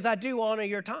 because I do honor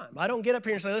your time. I don't get up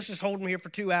here and say, let's just hold them here for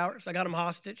 2 hours. I got them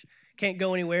hostage. Can't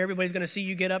go anywhere. Everybody's going to see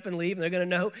you get up and leave, and they're going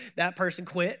to know that person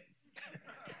quit.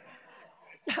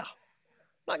 No, I'm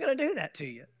not going to do that to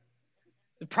you.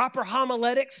 The proper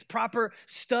homiletics, proper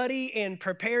study and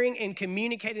preparing and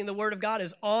communicating the word of God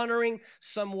is honoring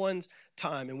someone's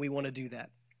time, and we want to do that.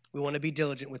 We want to be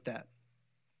diligent with that.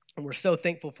 And we're so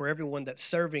thankful for everyone that's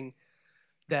serving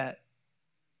that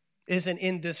isn't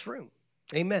in this room.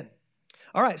 Amen.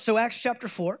 All right, so Acts chapter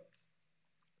 4.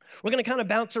 We're going to kind of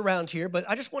bounce around here, but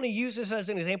I just want to use this as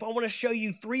an example. I want to show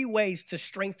you 3 ways to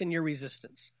strengthen your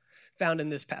resistance found in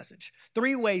this passage.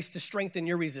 3 ways to strengthen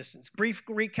your resistance. Brief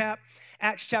recap.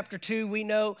 Acts chapter 2, we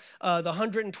know the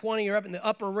 120 are up in the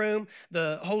upper room.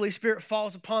 The Holy Spirit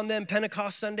falls upon them.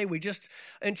 Pentecost Sunday, we just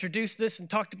introduced this and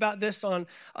talked about this on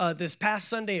this past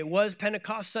Sunday. It was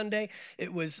Pentecost Sunday.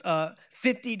 It was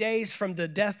 50 days from the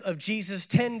death of Jesus,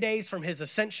 10 days from his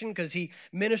ascension, because he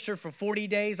ministered for 40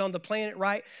 days on the planet,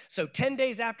 right? So 10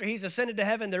 days after he's ascended to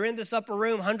heaven, they're in this upper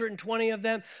room, 120 of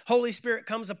them. Holy Spirit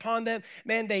comes upon them.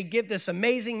 Man, they give this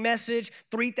amazing message.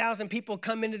 3,000 people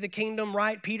come into the kingdom,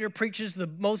 right? Peter preaches the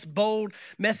most bold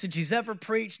message he's ever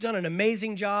preached, done an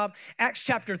amazing job. Acts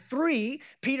chapter 3,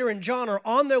 Peter and John are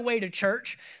on their way to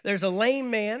church. There's a lame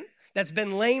man that's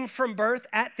been lame from birth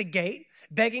at the gate,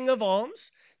 begging of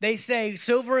alms. They say,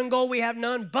 silver and gold we have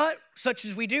none, but such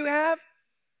as we do have,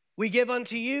 we give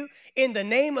unto you. In the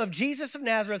name of Jesus of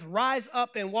Nazareth, rise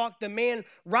up and walk. The man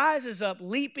rises up,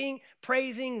 leaping,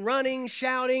 praising, running,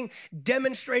 shouting,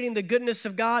 demonstrating the goodness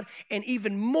of God. And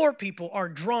even more people are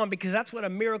drawn, because that's what a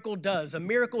miracle does. A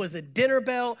miracle is a dinner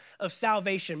bell of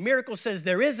salvation. Miracle says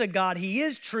there is a God. He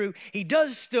is true. He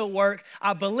does still work.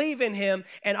 I believe in him,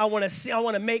 and I want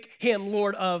to make him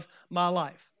Lord of my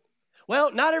life.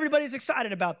 Well, not everybody's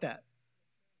excited about that.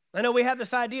 I know we have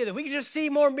this idea that we can just see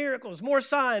more miracles, more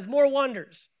signs, more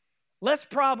wonders, less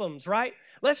problems, right?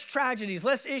 Less tragedies,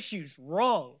 less issues.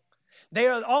 Wrong. They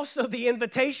are also the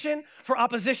invitation for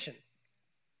opposition.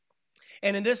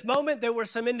 And in this moment, there were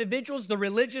some individuals, the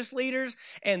religious leaders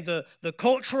and the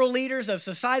cultural leaders of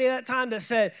society at that time, that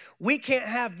said, we can't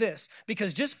have this,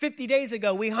 because just 50 days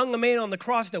ago, we hung a man on the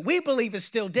cross that we believe is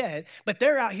still dead, but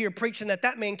they're out here preaching that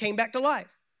that man came back to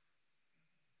life.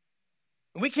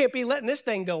 We can't be letting this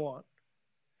thing go on.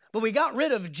 But we got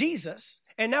rid of Jesus,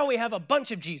 and now we have a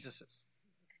bunch of Jesuses.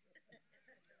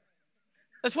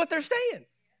 That's what they're saying.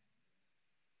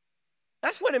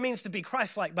 That's what it means to be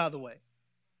Christ-like, by the way.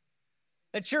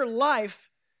 That your life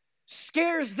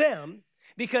scares them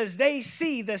because they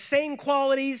see the same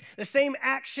qualities, the same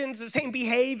actions, the same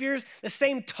behaviors, the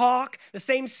same talk, the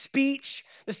same speech,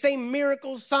 the same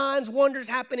miracles, signs, wonders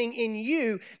happening in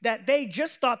you that they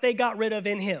just thought they got rid of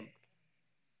in him.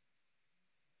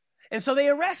 And so they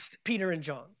arrest Peter and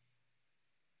John.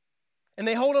 And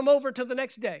they hold them over till the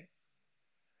next day.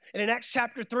 And in Acts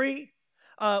chapter 3,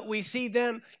 we see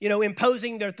them,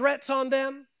 imposing their threats on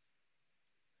them.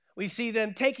 We see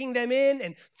them taking them in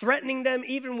and threatening them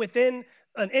even within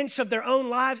an inch of their own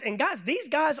lives. And guys, these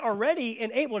guys are ready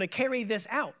and able to carry this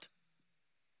out.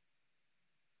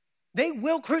 They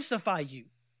will crucify you.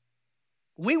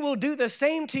 We will do the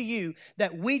same to you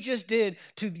that we just did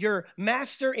to your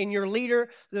master and your leader,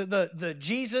 the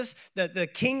Jesus, the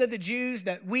King of the Jews,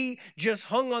 that we just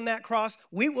hung on that cross.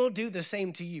 We will do the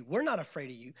same to you. We're not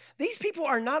afraid of you. These people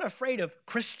are not afraid of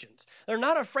Christians. They're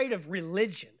not afraid of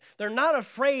religion. They're not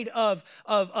afraid of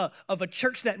a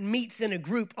church that meets in a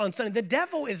group on Sunday. The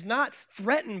devil is not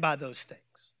threatened by those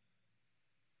things.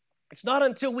 It's not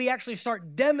until we actually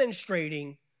start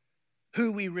demonstrating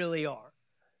who we really are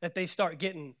that they start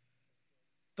getting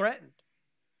threatened.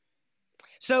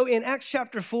 So in Acts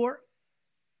chapter 4,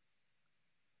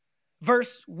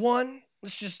 verse 1,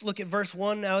 let's just look at verse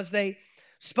 1 now. As they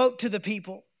spoke to the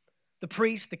people, the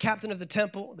priests, the captain of the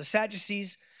temple, the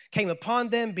Sadducees came upon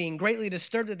them, being greatly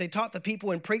disturbed that they taught the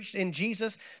people and preached in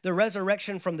Jesus the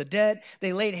resurrection from the dead.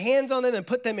 They laid hands on them and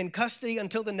put them in custody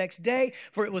until the next day,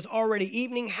 for it was already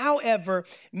evening. However,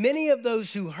 many of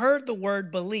those who heard the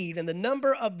word believed, and the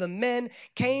number of the men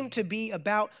came to be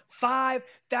about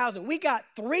 5,000. We got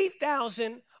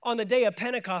 3,000 on the day of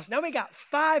Pentecost. Now we got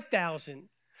 5,000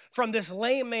 from this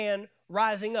lame man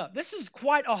rising up. This is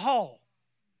quite a haul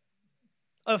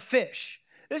of fish.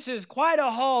 This is quite a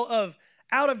haul of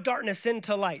out of darkness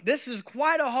into light. This is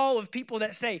quite a haul of people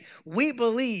that say, we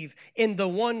believe in the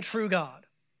one true God.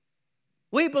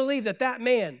 We believe that that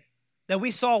man that we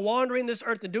saw wandering this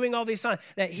earth and doing all these signs,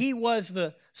 that he was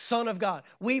the Son of God.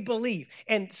 We believe.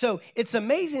 And so it's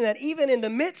amazing that even in the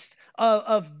midst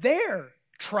of their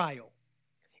trial,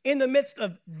 in the midst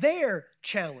of their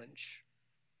challenge,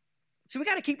 so we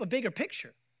got to keep a bigger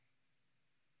picture.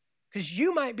 Because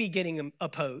you might be getting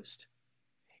opposed.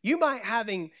 You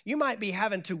might be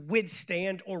having to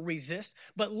withstand or resist,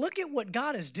 but look at what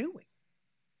God is doing.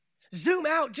 Zoom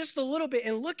out just a little bit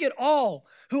and look at all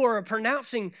who are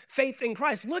pronouncing faith in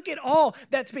Christ. Look at all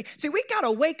that's being. See, we got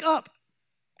to wake up.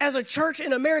 As a church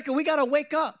in America, we got to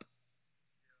wake up.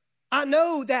 I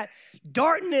know that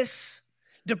darkness,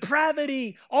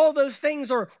 depravity, all those things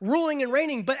are ruling and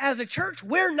reigning, but as a church,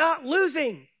 we're not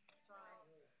losing.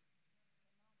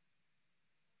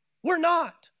 We're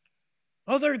not.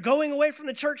 Oh, they're going away from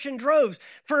the church in droves.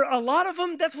 For a lot of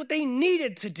them, that's what they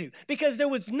needed to do because there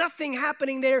was nothing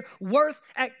happening there worth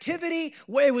activity.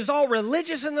 It was all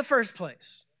religious in the first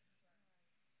place.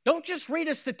 Don't just read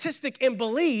a statistic and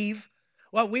believe,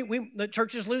 well, the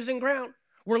church is losing ground.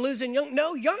 We're losing young.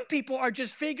 No, young people are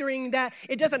just figuring that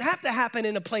it doesn't have to happen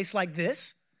in a place like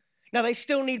this. Now, they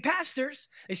still need pastors.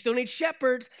 They still need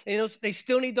shepherds. They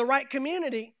still need the right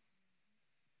community.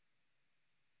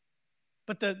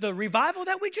 But the revival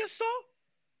that we just saw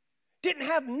didn't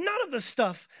have none of the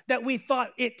stuff that we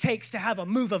thought it takes to have a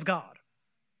move of God.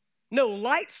 No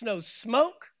lights, no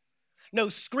smoke, no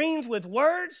screens with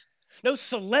words, no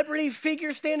celebrity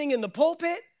figure standing in the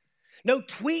pulpit, no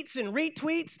tweets and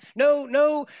retweets,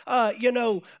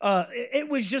 it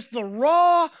was just the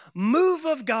raw move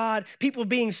of God, people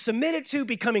being submitted to,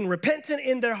 becoming repentant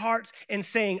in their hearts and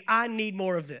saying, I need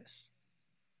more of this.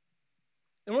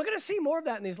 And we're going to see more of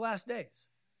that in these last days.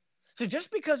 So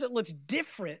just because it looks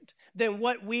different than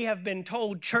what we have been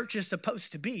told church is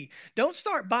supposed to be, don't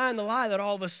start buying the lie that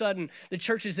all of a sudden the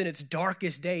church is in its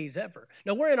darkest days ever.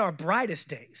 No, we're in our brightest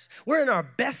days. We're in our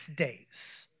best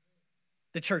days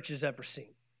the church has ever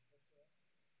seen.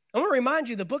 I want to remind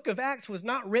you, the book of Acts was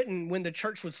not written when the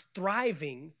church was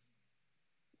thriving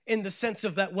in the sense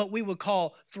of that what we would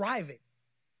call thriving.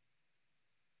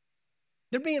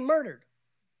 They're being murdered.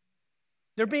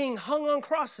 They're being hung on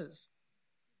crosses.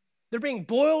 They're being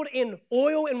boiled in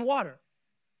oil and water.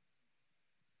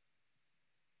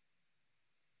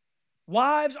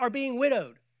 Wives are being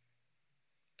widowed.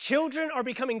 Children are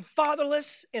becoming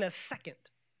fatherless in a second.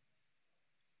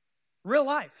 Real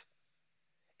life.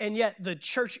 And yet the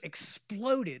church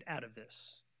exploded out of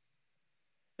this.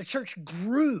 The church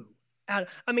grew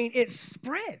it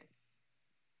spread.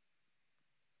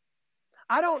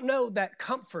 I don't know that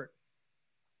comfort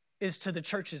is to the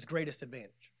church's greatest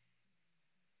advantage.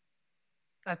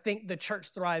 I think the church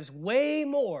thrives way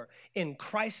more in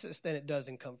crisis than it does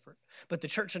in comfort. But the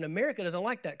church in America doesn't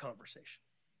like that conversation.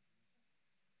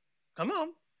 Come on.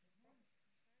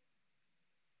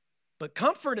 But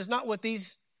comfort is not what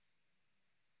these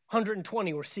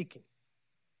 120 were seeking.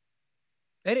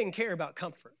 They didn't care about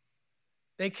comfort.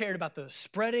 They cared about the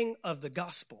spreading of the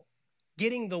gospel,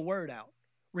 getting the word out,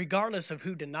 regardless of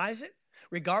who denies it,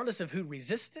 regardless of who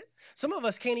resists it. Some of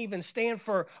us can't even stand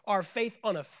for our faith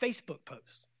on a Facebook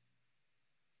post.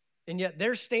 And yet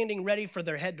they're standing ready for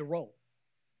their head to roll.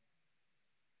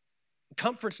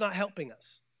 Comfort's not helping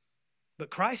us. But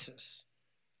crisis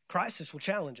will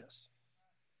challenge us.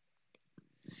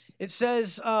 It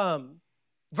says,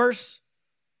 verse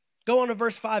Go on to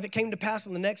verse 5. It came to pass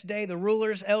on the next day, the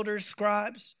rulers, elders,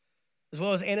 scribes, as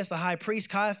well as Annas the high priest,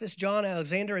 Caiaphas, John,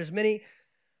 Alexander, as many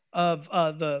of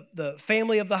the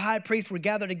family of the high priest were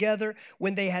gathered together.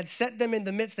 When they had set them in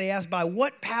the midst, they asked, by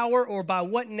what power or by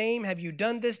what name have you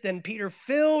done this? Then Peter,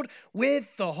 filled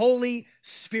with the Holy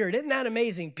Spirit. Isn't that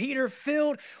amazing? Peter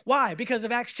filled. Why? Because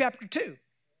of Acts chapter 2.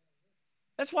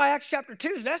 That's why Acts chapter 2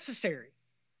 is necessary.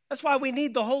 That's why we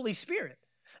need the Holy Spirit.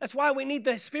 That's why we need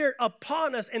the Spirit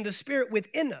upon us and the Spirit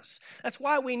within us. That's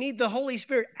why we need the Holy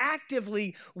Spirit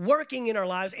actively working in our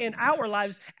lives and our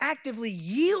lives actively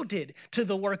yielded to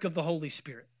the work of the Holy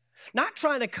Spirit. Not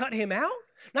trying to cut him out,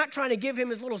 not trying to give him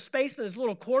his little space in his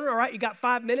little corner. All right, you got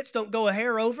 5 minutes, don't go a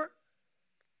hair over.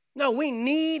 No, we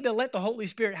need to let the Holy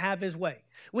Spirit have his way.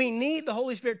 We need the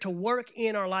Holy Spirit to work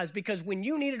in our lives, because when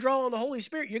you need to draw on the Holy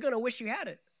Spirit, you're going to wish you had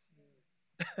it.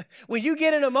 When you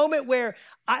get in a moment where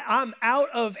I'm out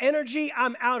of energy,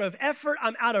 I'm out of effort,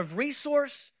 I'm out of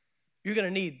resource, you're going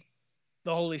to need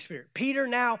the Holy Spirit. Peter,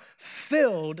 now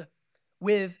filled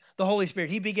with the Holy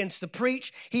Spirit, he begins to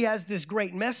preach. He has this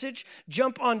great message.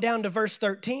 Jump on down to verse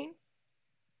 13.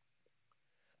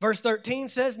 Verse 13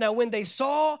 says, now when they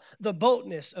saw the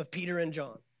boldness of Peter and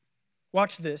John,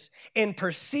 watch this, and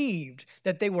perceived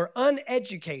that they were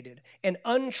uneducated and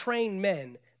untrained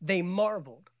men, they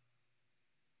marveled.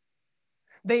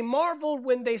 They marveled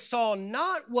when they saw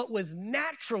not what was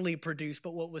naturally produced,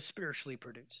 but what was spiritually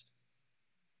produced.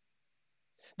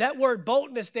 That word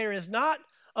boldness there is not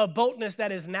a boldness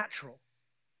that is natural.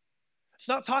 It's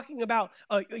not talking about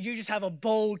you just have a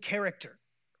bold character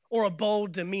or a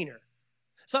bold demeanor.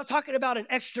 It's not talking about an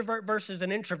extrovert versus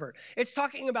an introvert. It's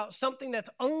talking about something that's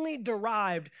only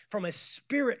derived from a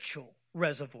spiritual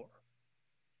reservoir.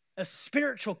 A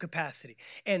spiritual capacity.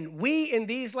 And we in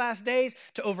these last days,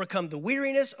 to overcome the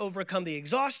weariness, overcome the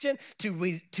exhaustion,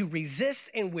 to resist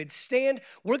and withstand,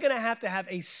 we're going to have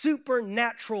a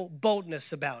supernatural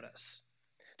boldness about us.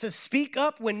 To speak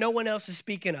up when no one else is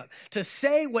speaking up. To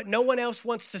say what no one else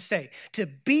wants to say. To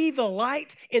be the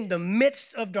light in the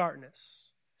midst of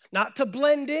darkness. Not to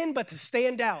blend in, but to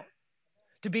stand out.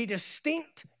 To be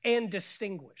distinct and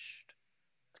distinguished.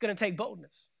 It's going to take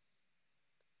boldness.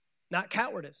 Not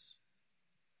cowardice,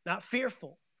 not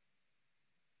fearful.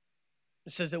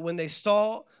 It says that when they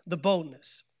saw the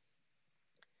boldness,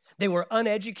 they were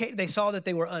uneducated. They saw that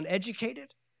they were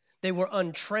uneducated. They were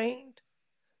untrained.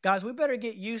 Guys, we better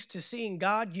get used to seeing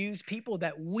God use people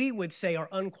that we would say are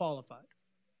unqualified.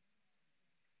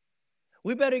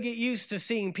 We better get used to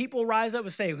seeing people rise up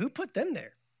and say, who put them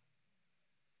there?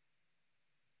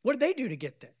 What did they do to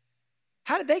get there?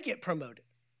 How did they get promoted?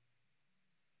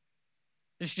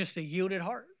 It's just a yielded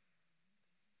heart.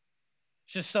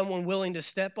 It's just someone willing to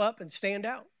step up and stand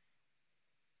out.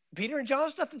 Peter and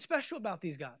John's nothing special about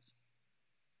these guys.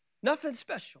 Nothing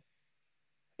special.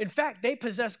 In fact, they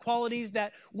possess qualities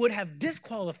that would have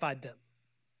disqualified them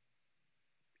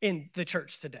in the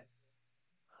church today.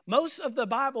 Most of the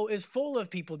Bible is full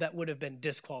of people that would have been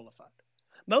disqualified.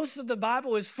 Most of the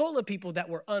Bible is full of people that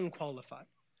were unqualified.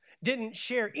 Didn't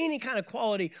share any kind of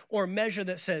quality or measure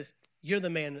that says, you're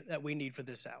the man that we need for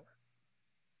this hour.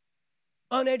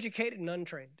 Uneducated and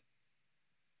untrained.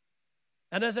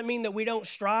 That doesn't mean that we don't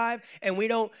strive and we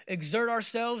don't exert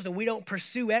ourselves and we don't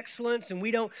pursue excellence and we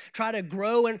don't try to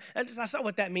grow. And that's not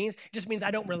what that means. It just means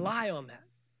I don't rely on that.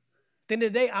 At the end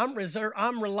of the day,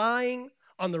 I'm relying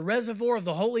on the reservoir of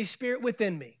the Holy Spirit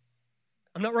within me.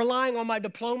 I'm not relying on my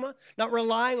diploma, not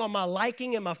relying on my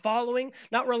liking and my following,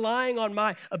 not relying on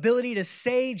my ability to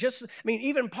say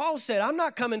even Paul said, I'm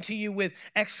not coming to you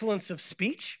with excellence of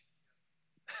speech.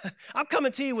 I'm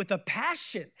coming to you with a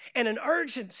passion and an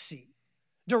urgency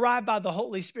derived by the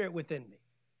Holy Spirit within me.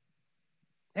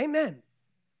 Amen.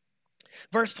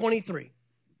 Verse 23.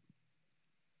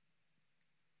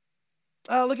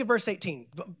 Look at verse 18.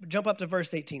 Jump up to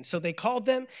verse 18. So they called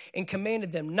them and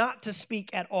commanded them not to speak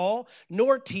at all,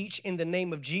 nor teach in the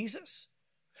name of Jesus.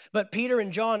 But Peter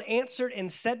and John answered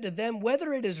and said to them,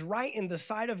 whether it is right in the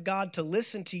sight of God to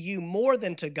listen to you more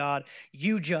than to God,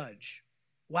 you judge.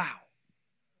 Wow.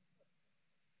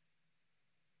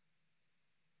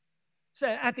 So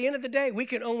at the end of the day, we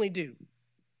can only do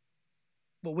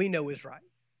what we know is right,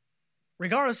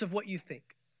 regardless of what you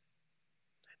think.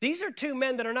 These are two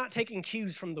men that are not taking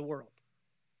cues from the world.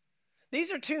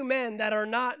 These are two men that are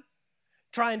not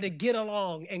trying to get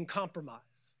along and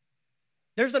compromise.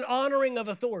 There's an honoring of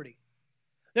authority.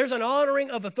 There's an honoring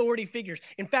of authority figures.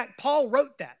 In fact, Paul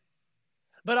wrote that.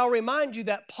 But I'll remind you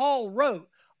that Paul wrote,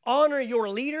 honor your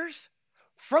leaders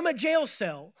from a jail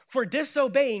cell for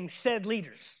disobeying said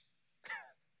leaders.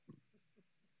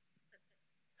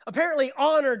 Apparently,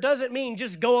 honor doesn't mean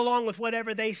just go along with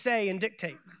whatever they say and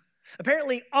dictate.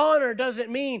 Apparently, honor doesn't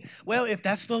mean, well, if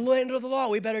that's the end of the law,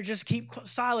 we better just keep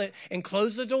silent and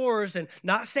close the doors and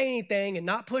not say anything and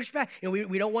not push back.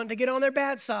 We don't want to get on their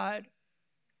bad side.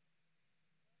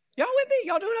 Y'all with me?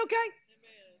 Y'all doing okay?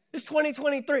 Amen. It's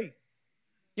 2023.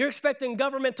 You're expecting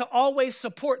government to always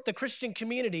support the Christian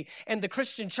community and the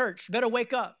Christian church. Better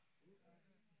wake up.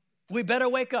 We better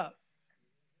wake up.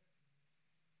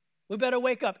 We better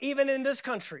wake up. Even in this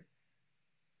country,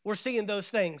 we're seeing those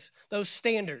things, those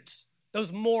standards,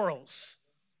 those morals.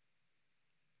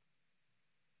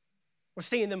 We're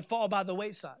seeing them fall by the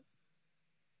wayside.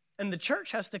 And the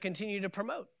church has to continue to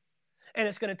promote. And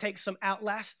it's going to take some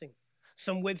outlasting,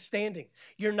 some withstanding.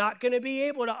 You're not going to be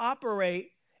able to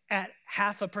operate at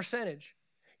half a percentage.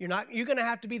 You're going to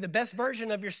have to be the best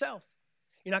version of yourself.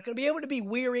 You're not going to be able to be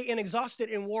weary and exhausted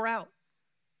and wore out.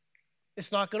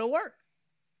 It's not going to work.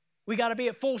 We got to be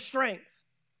at full strength.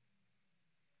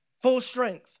 Full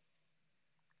strength.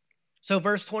 So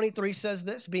verse 23 says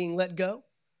this, being let go,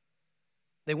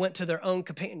 they went to their own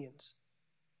companions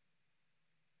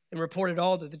and reported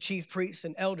all that the chief priests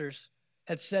and elders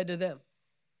had said to them.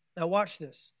 Now watch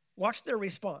this. Watch their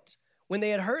response. When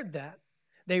they had heard that,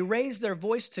 they raised their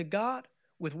voice to God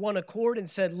with one accord and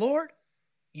said, Lord,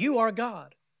 you are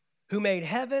God, who made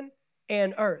heaven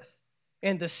and earth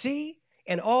and the sea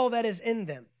and all that is in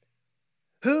them,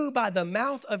 who by the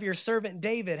mouth of your servant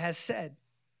David has said,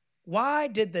 why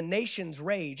did the nations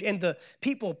rage and the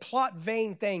people plot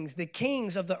vain things? The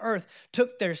kings of the earth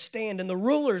took their stand and the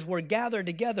rulers were gathered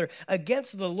together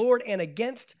against the Lord and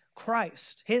against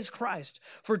Christ, his Christ,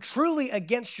 for truly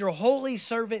against your holy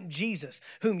servant Jesus,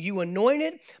 whom you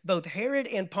anointed, both Herod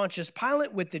and Pontius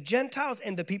Pilate with the Gentiles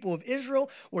and the people of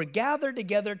Israel were gathered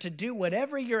together to do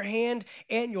whatever your hand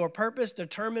and your purpose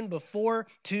determined before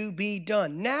to be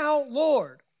done. Now,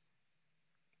 Lord,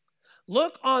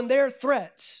 look on their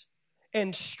threats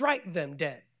and strike them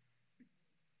dead.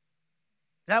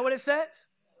 Is that what it says?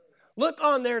 Look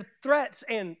on their threats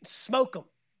and smoke them.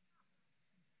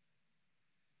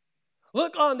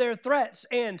 Look on their threats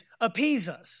and appease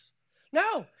us.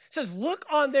 No, it says look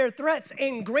on their threats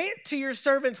and grant to your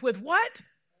servants with what?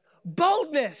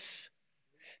 Boldness,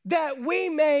 that we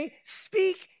may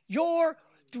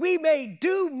we may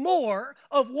do more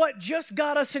of what just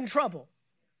got us in trouble.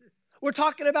 We're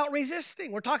talking about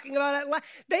resisting. We're talking about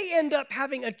they end up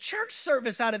having a church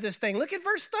service out of this thing. Look at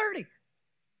verse 30.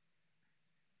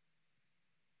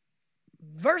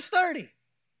 Verse 30.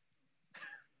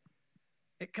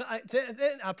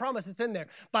 I promise it's in there.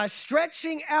 By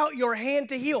stretching out your hand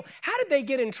to heal. How did they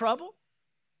get in trouble?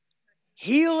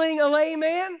 Healing a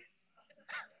layman?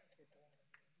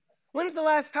 When's the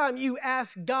last time you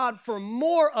asked God for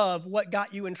more of what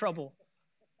got you in trouble?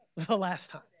 The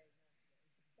last time.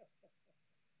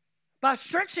 By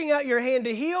stretching out your hand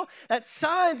to heal, that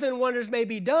signs and wonders may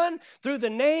be done through the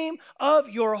name of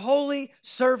your holy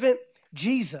servant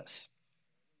Jesus.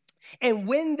 And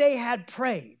when they had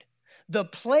prayed, the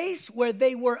place where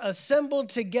they were assembled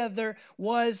together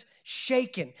was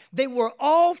shaken. They were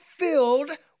all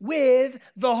filled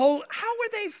with the whole. How were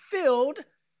they filled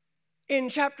in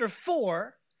chapter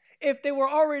 4 if they were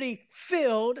already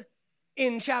filled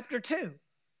in chapter 2?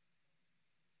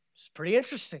 It's pretty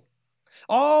interesting.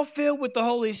 All filled with the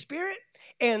Holy Spirit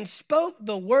and spoke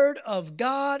the word of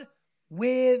God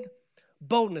with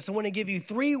boldness. I want to give you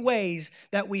 3 ways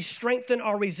that we strengthen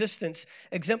our resistance,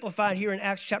 exemplified here in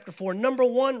Acts chapter 4. Number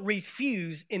 1,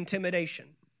 refuse intimidation.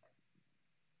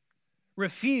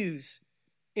 Refuse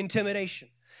intimidation.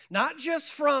 Not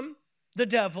just from the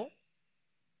devil.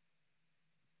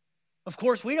 Of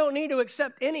course, we don't need to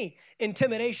accept any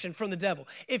intimidation from the devil.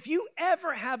 If you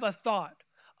ever have a thought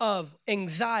of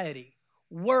anxiety,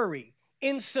 worry,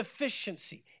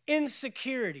 insufficiency,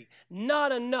 insecurity,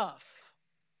 not enough,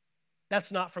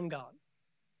 that's not from God.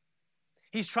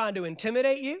 He's trying to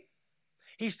intimidate you.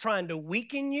 He's trying to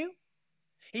weaken you.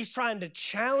 He's trying to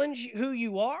challenge who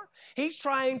you are. He's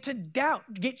trying to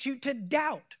get you to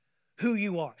doubt who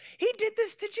you are. He did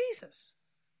this to Jesus.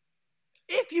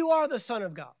 If you are the Son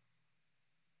of God,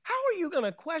 how are you going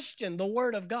to question the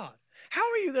Word of God? How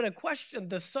are you going to question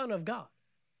the Son of God?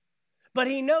 But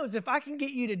he knows if I can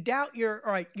get you to doubt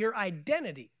your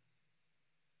identity,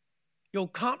 you'll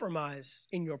compromise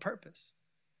in your purpose.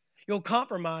 You'll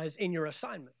compromise in your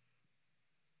assignment.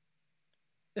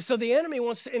 And so the enemy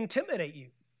wants to intimidate you,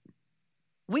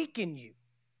 weaken you.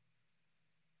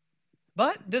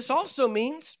 But this also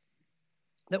means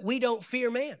that we don't fear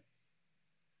man.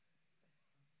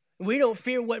 We don't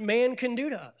fear what man can do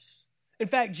to us. In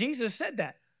fact, Jesus said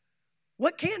that.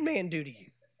 What can man do to you?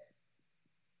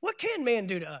 What can man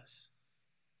do to us?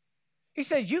 He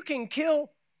said, you can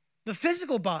kill the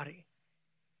physical body,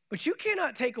 but you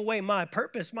cannot take away my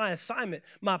purpose, my assignment,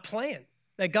 my plan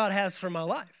that God has for my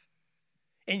life.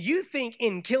 And you think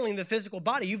in killing the physical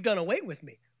body, you've done away with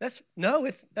me. That's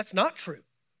not true.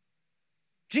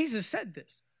 Jesus said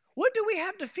this. What do we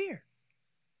have to fear?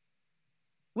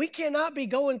 We cannot be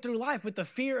going through life with the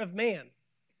fear of man,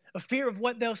 a fear of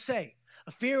what they'll say,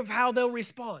 a fear of how they'll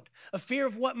respond, a fear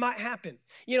of what might happen.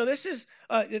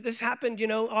 This happened,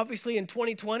 obviously in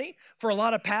 2020 for a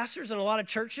lot of pastors and a lot of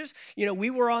churches. We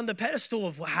were on the pedestal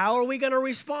of how are we going to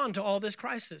respond to all this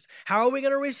crisis? How are we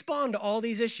going to respond to all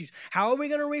these issues? How are we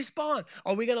going to respond?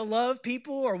 Are we going to love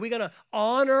people? Are we going to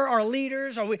honor our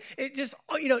leaders?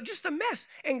 Just a mess.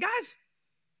 And guys,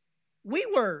 we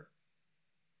were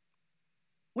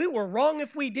wrong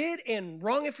if we did and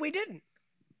wrong if we didn't.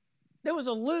 There was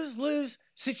a lose-lose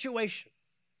situation.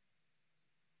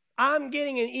 I'm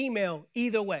getting an email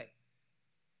either way.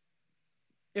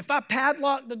 If I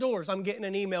padlock the doors, I'm getting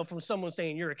an email from someone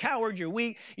saying, you're a coward, you're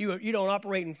weak, you don't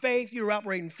operate in faith, you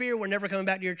operate in fear, we're never coming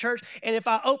back to your church. And if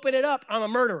I open it up, I'm a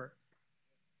murderer.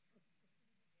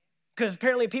 Because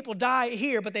apparently people die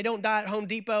here, but they don't die at Home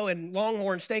Depot and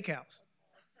Longhorn Steakhouse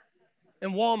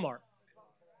and Walmart.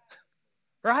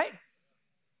 Right?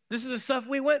 This is the stuff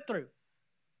we went through.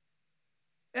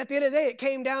 At the end of the day, it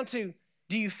came down to,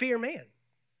 do you fear man?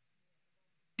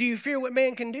 Do you fear what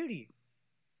man can do to you?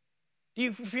 Do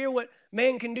you fear what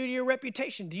man can do to your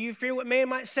reputation? Do you fear what man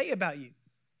might say about you?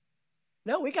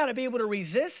 No, we got to be able to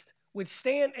resist,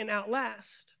 withstand, and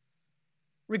outlast,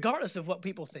 regardless of what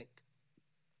people think.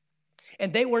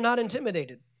 And they were not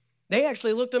intimidated. They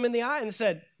actually looked them in the eye and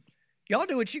said, y'all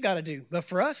do what you got to do. But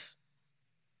for us,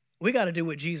 we got to do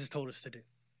what Jesus told us to do.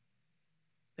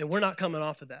 And we're not coming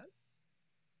off of that.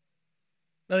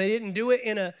 Now, they didn't do it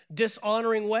in a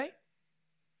dishonoring way.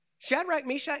 Shadrach,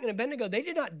 Meshach, and Abednego, they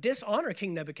did not dishonor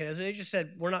King Nebuchadnezzar. They just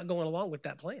said, we're not going along with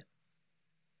that plan.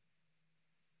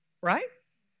 Right?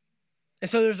 And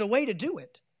so there's a way to do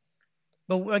it.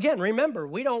 But again, remember,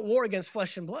 we don't war against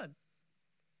flesh and blood.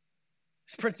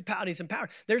 It's principalities and power.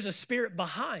 There's a spirit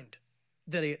behind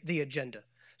the agenda.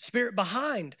 Spirit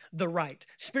behind the right.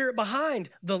 Spirit behind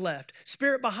the left.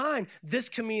 Spirit behind this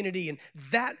community and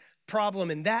that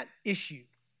problem and that issue.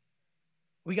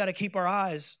 We got to keep our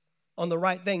eyes on the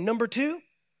right thing. Number 2,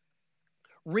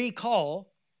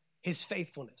 recall his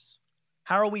faithfulness.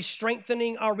 How are we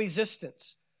strengthening our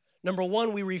resistance? Number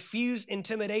 1, we refuse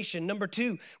intimidation. Number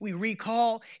 2, we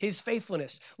recall his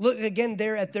faithfulness. Look again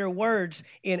there at their words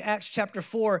in Acts chapter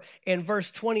 4 and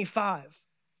verse 25.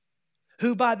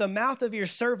 Who by the mouth of your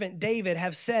servant David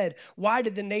have said, why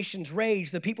did the nations rage?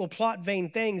 The people plot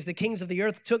vain things. The kings of the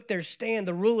earth took their stand.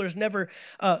 The rulers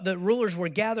were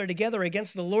gathered together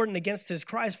against the Lord and against his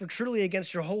Christ, for truly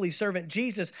against your holy servant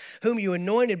Jesus, whom you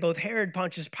anointed, both Herod,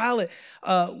 Pontius Pilate,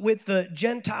 with the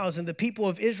Gentiles and the people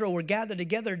of Israel were gathered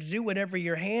together to do whatever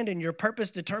your hand and your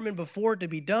purpose determined before to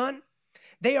be done.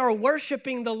 They are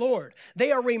worshiping the Lord.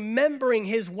 They are remembering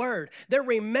his word. They're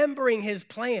remembering his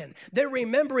plan. They're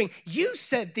remembering you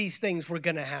said these things were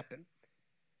going to happen.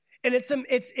 And it's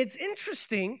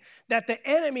interesting that the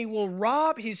enemy will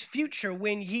rob his future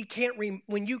when you can't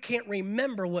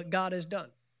remember what God has done.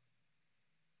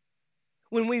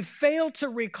 When we fail to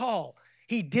recall,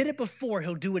 he did it before,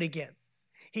 he'll do it again.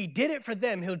 He did it for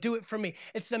them, he'll do it for me.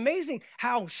 It's amazing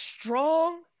how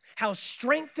strong, how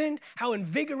strengthened, how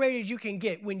invigorated you can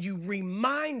get when you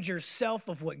remind yourself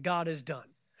of what God has done.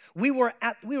 We were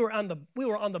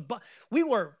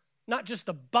not just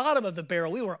the bottom of the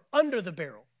barrel, we were under the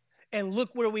barrel. And look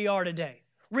where we are today.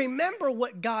 Remember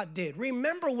what God did.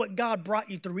 Remember what God brought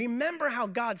you through. Remember how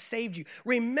God saved you.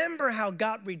 Remember how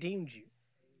God redeemed you.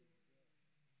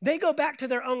 They go back to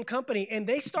their own company and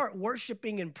they start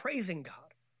worshiping and praising God.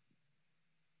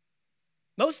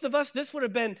 Most of us, this would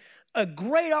have been a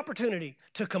great opportunity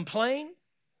to complain,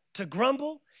 to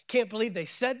grumble. Can't believe they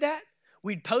said that.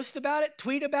 We'd post about it,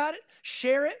 tweet about it,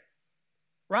 share it,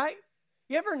 right?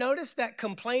 You ever notice that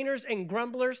complainers and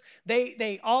grumblers,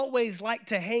 they always like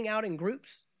to hang out in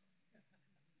groups?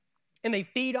 And they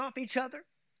feed off each other?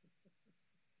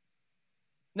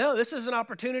 No, this is an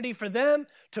opportunity for them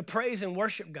to praise and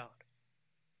worship God,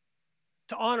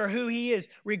 to honor who he is,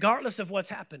 regardless of what's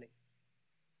happening.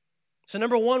 So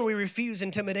number 1, we refuse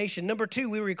intimidation. Number 2,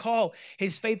 we recall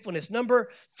his faithfulness. Number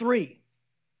 3,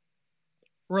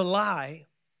 rely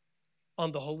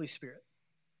on the Holy Spirit.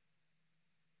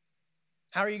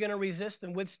 How are you going to resist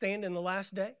and withstand in the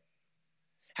last day?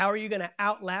 How are you going to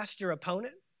outlast your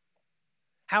opponent?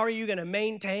 How are you going to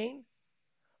maintain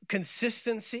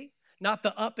consistency, not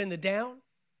the up and the down?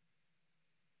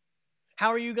 How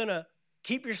are you going to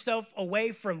keep yourself away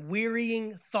from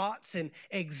wearying thoughts and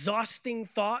exhausting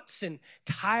thoughts and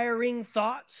tiring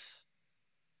thoughts?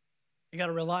 You got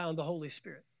to rely on the Holy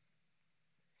Spirit.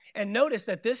 And notice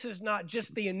that this is not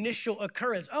just the initial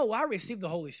occurrence. Oh, I received the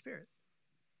Holy Spirit.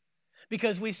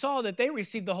 Because we saw that they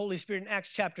received the Holy Spirit in Acts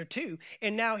chapter 2.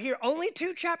 And now here, only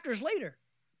 2 chapters later,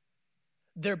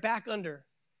 they're back under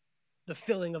the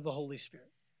filling of the Holy Spirit.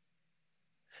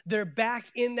 They're back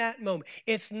in that moment.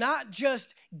 It's not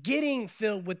just getting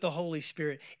filled with the Holy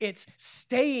Spirit. It's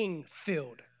staying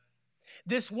filled.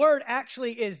 This word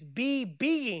actually is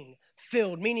being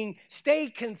filled, meaning stay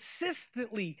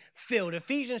consistently filled.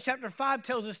 Ephesians chapter 5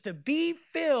 tells us to be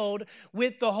filled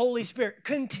with the Holy Spirit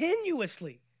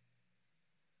continuously.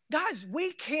 Guys,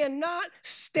 we cannot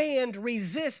stand,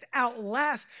 resist,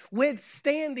 outlast,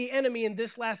 withstand the enemy in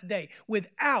this last day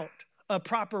without a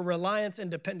proper reliance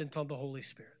and dependence on the Holy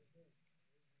Spirit.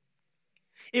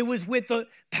 It was with the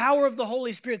power of the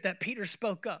Holy Spirit that Peter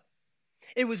spoke up.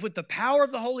 It was with the power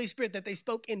of the Holy Spirit that they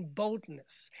spoke in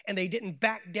boldness and they didn't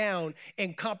back down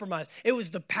and compromise. It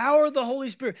was the power of the Holy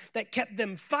Spirit that kept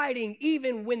them fighting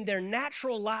even when their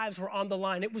natural lives were on the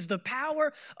line. It was the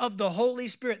power of the Holy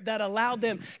Spirit that allowed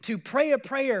them to pray a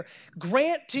prayer,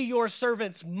 grant to your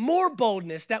servants more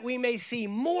boldness that we may see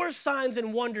more signs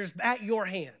and wonders at your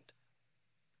hand.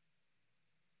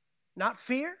 Not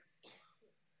fear,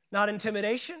 not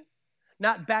intimidation,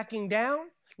 not backing down,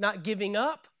 not giving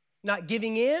up, not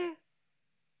giving in,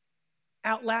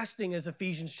 outlasting, as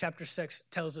Ephesians chapter 6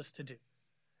 tells us to do.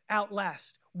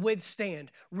 Outlast,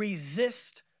 withstand,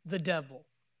 resist the devil.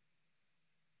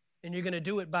 And you're going to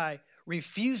do it by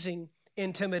refusing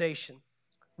intimidation,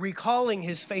 recalling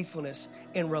his faithfulness,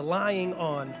 and relying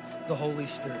on the Holy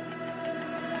Spirit.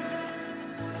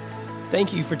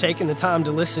 Thank you for taking the time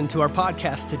to listen to our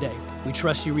podcast today. We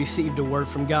trust you received a word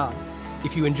from God.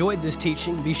 If you enjoyed this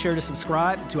teaching, be sure to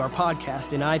subscribe to our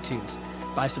podcast in iTunes.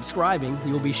 By subscribing,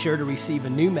 you'll be sure to receive a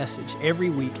new message every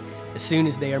week as soon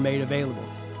as they are made available.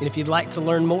 And if you'd like to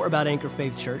learn more about Anchor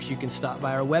Faith Church, you can stop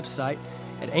by our website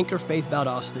at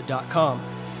anchorfaithvaldosta.com.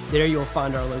 There you'll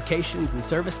find our locations and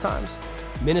service times,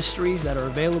 ministries that are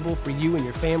available for you and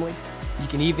your family. You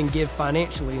can even give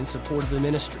financially in support of the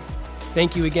ministry.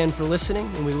 Thank you again for listening,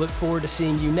 and we look forward to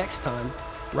seeing you next time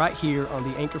right here on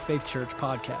the Anchor Faith Church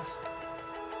podcast.